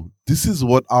 "Yo, this is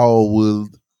what our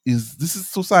world is. This is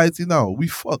society now. We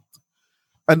fucked."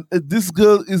 And this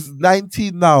girl is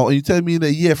 19 now, and you tell me in a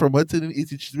year from her turning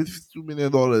 80, she's made $52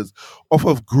 million off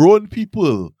of grown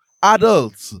people,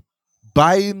 adults,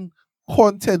 buying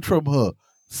content from her,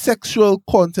 sexual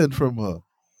content from her.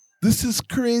 This is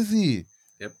crazy.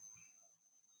 Yep.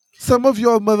 Some of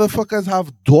your motherfuckers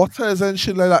have daughters and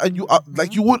shit like that, and you are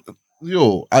like, you would, you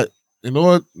know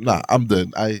what? Nah, I'm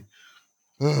done.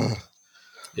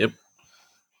 Yep.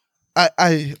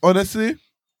 I honestly,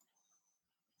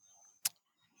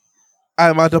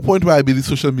 I'm at the point where I believe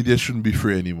social media shouldn't be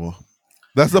free anymore.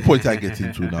 That's the point I get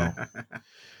into now.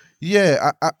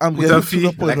 Yeah, I'm With getting a fee,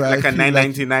 to the point where like I a feel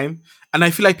 $9.99, and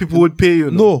I feel like people would pay.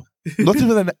 No, not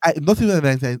even not even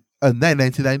a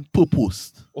 $9.99 per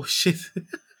post. Oh shit!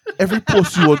 Every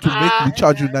post you want to make, we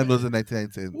charge you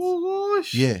 $9.99. Oh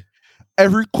gosh. Yeah.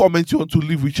 Every comment you want to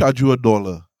leave, we charge you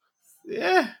 $1.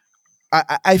 Yeah.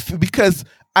 Because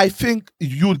I think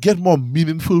you'll get more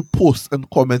meaningful posts and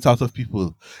comments out of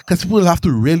people. Because people have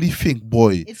to really think,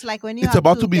 boy. It's like when you It's have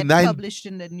about to to be get nine- published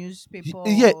in the newspaper.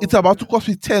 Yeah, it's about to cost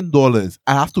me $10.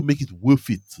 I have to make it worth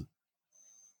it.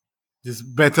 This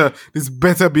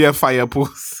better be a fire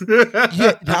post.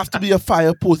 Yeah, it has to be a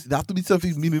fire post. It has to be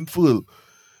something meaningful.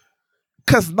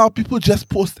 Because now people just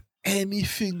post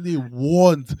anything they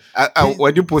want.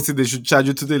 When you post it, they should charge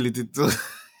you to delete it too.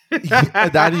 Yeah,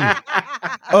 Daddy.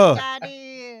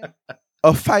 Daddy.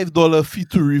 A $5 fee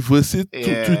to reverse it, to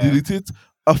Yeah. delete it.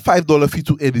 A $5 fee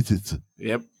to edit it.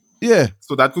 Yep. Yeah,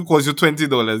 So that could cost you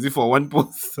 $20 for one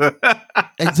post.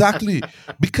 exactly.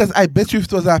 Because I bet you if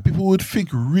it was that, people would think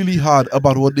really hard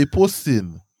about what they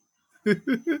posting. You'll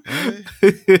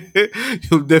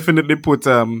definitely put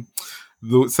some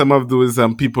of those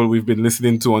people we've been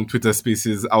listening to on Twitter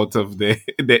Spaces out of the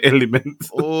element.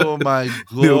 Oh my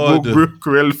They'll god. go broke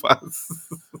real fast.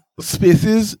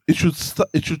 Spaces, it should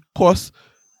cost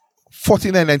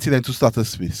 $49.99 to start a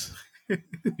space.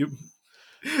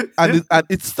 And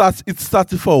it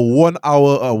started for 1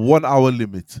 hour, a 1 hour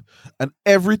limit. And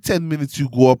every 10 minutes you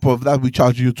go up of that, we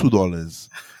charge you $2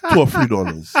 or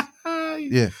 $3.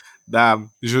 Yeah. Damn,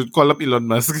 you should call up Elon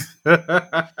Musk.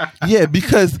 Yeah,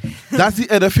 because that's the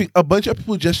other thing. A bunch of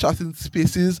people just starting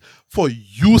spaces for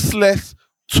useless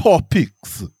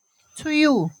topics. To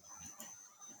you.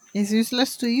 It's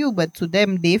useless to you, but to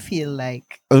them, they feel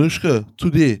like. Anushka,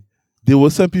 today, there were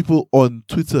some people on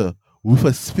Twitter with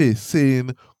a space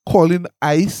saying calling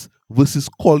ICE versus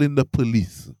calling the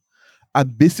police.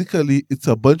 And basically, it's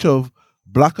a bunch of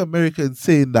Black Americans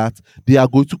saying that they are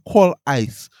going to call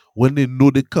ICE when they know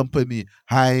the company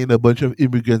hiring a bunch of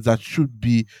immigrants that should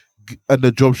be, and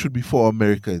the job should be for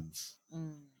Americans.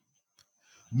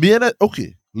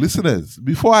 Okay, listeners,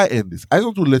 before I end this, I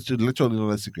want to let you know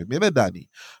a secret. Me and Danny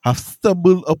have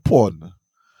stumbled upon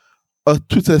a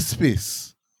Twitter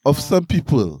space of some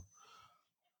people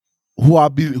who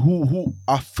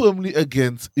are firmly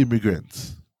against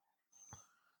immigrants.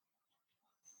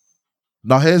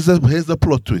 Now here's the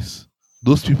plot twist.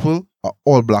 Those people are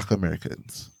all black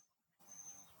Americans.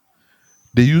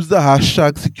 They use the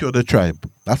hashtag secure the tribe.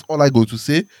 That's all I go to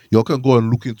say. You can go and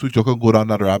look into it. You can go down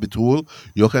that rabbit hole.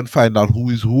 You can find out who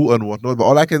is who and whatnot. But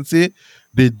all I can say,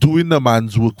 they're doing the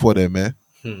man's work for them, eh?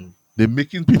 They're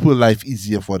making people's life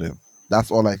easier for them.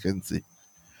 That's all I can say.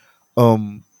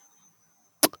 Y'all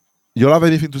have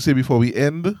anything to say before we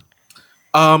end?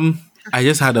 I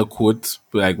just had a quote,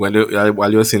 like while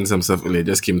you were saying some stuff earlier, it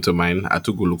just came to mind. I had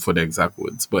to go look for the exact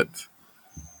words, but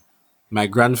my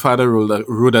grandfather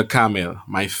rode a camel.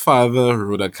 My father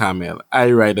rode a camel. I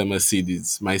ride a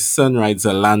Mercedes. My son rides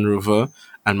a Land Rover,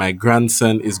 and my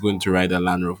grandson is going to ride a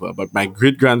Land Rover. But my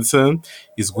great grandson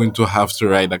is going to have to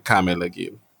ride a camel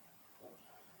again.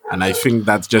 And I think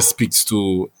that just speaks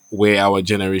to where our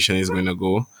generation is going to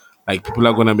go. Like, people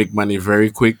are going to make money very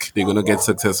quick. They're going to get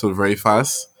successful very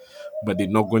fast, but they're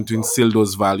not going to instill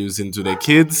those values into their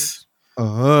kids.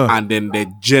 And then the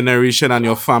generation and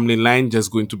your family line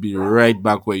just going to be right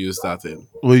back where you started.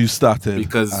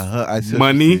 Because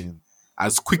money,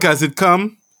 as quick as it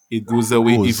comes, it goes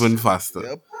away even faster.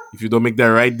 Yep. If you don't make the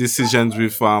right decisions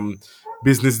with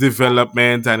business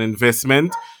development and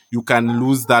investment, you can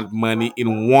lose that money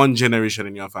in one generation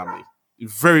in your family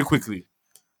very quickly.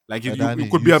 Like, you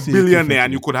could be a billionaire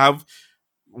and you could have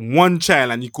one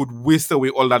child and you could waste away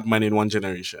all that money in one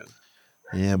generation.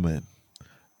 Yeah, man.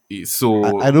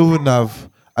 So I don't have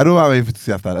anything to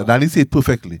say after that. Danny said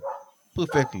perfectly.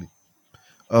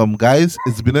 Guys,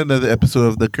 it's been another episode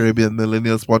of the Caribbean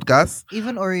Millennials Podcast.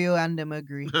 Even Oreo and them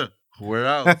agree. We're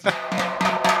out.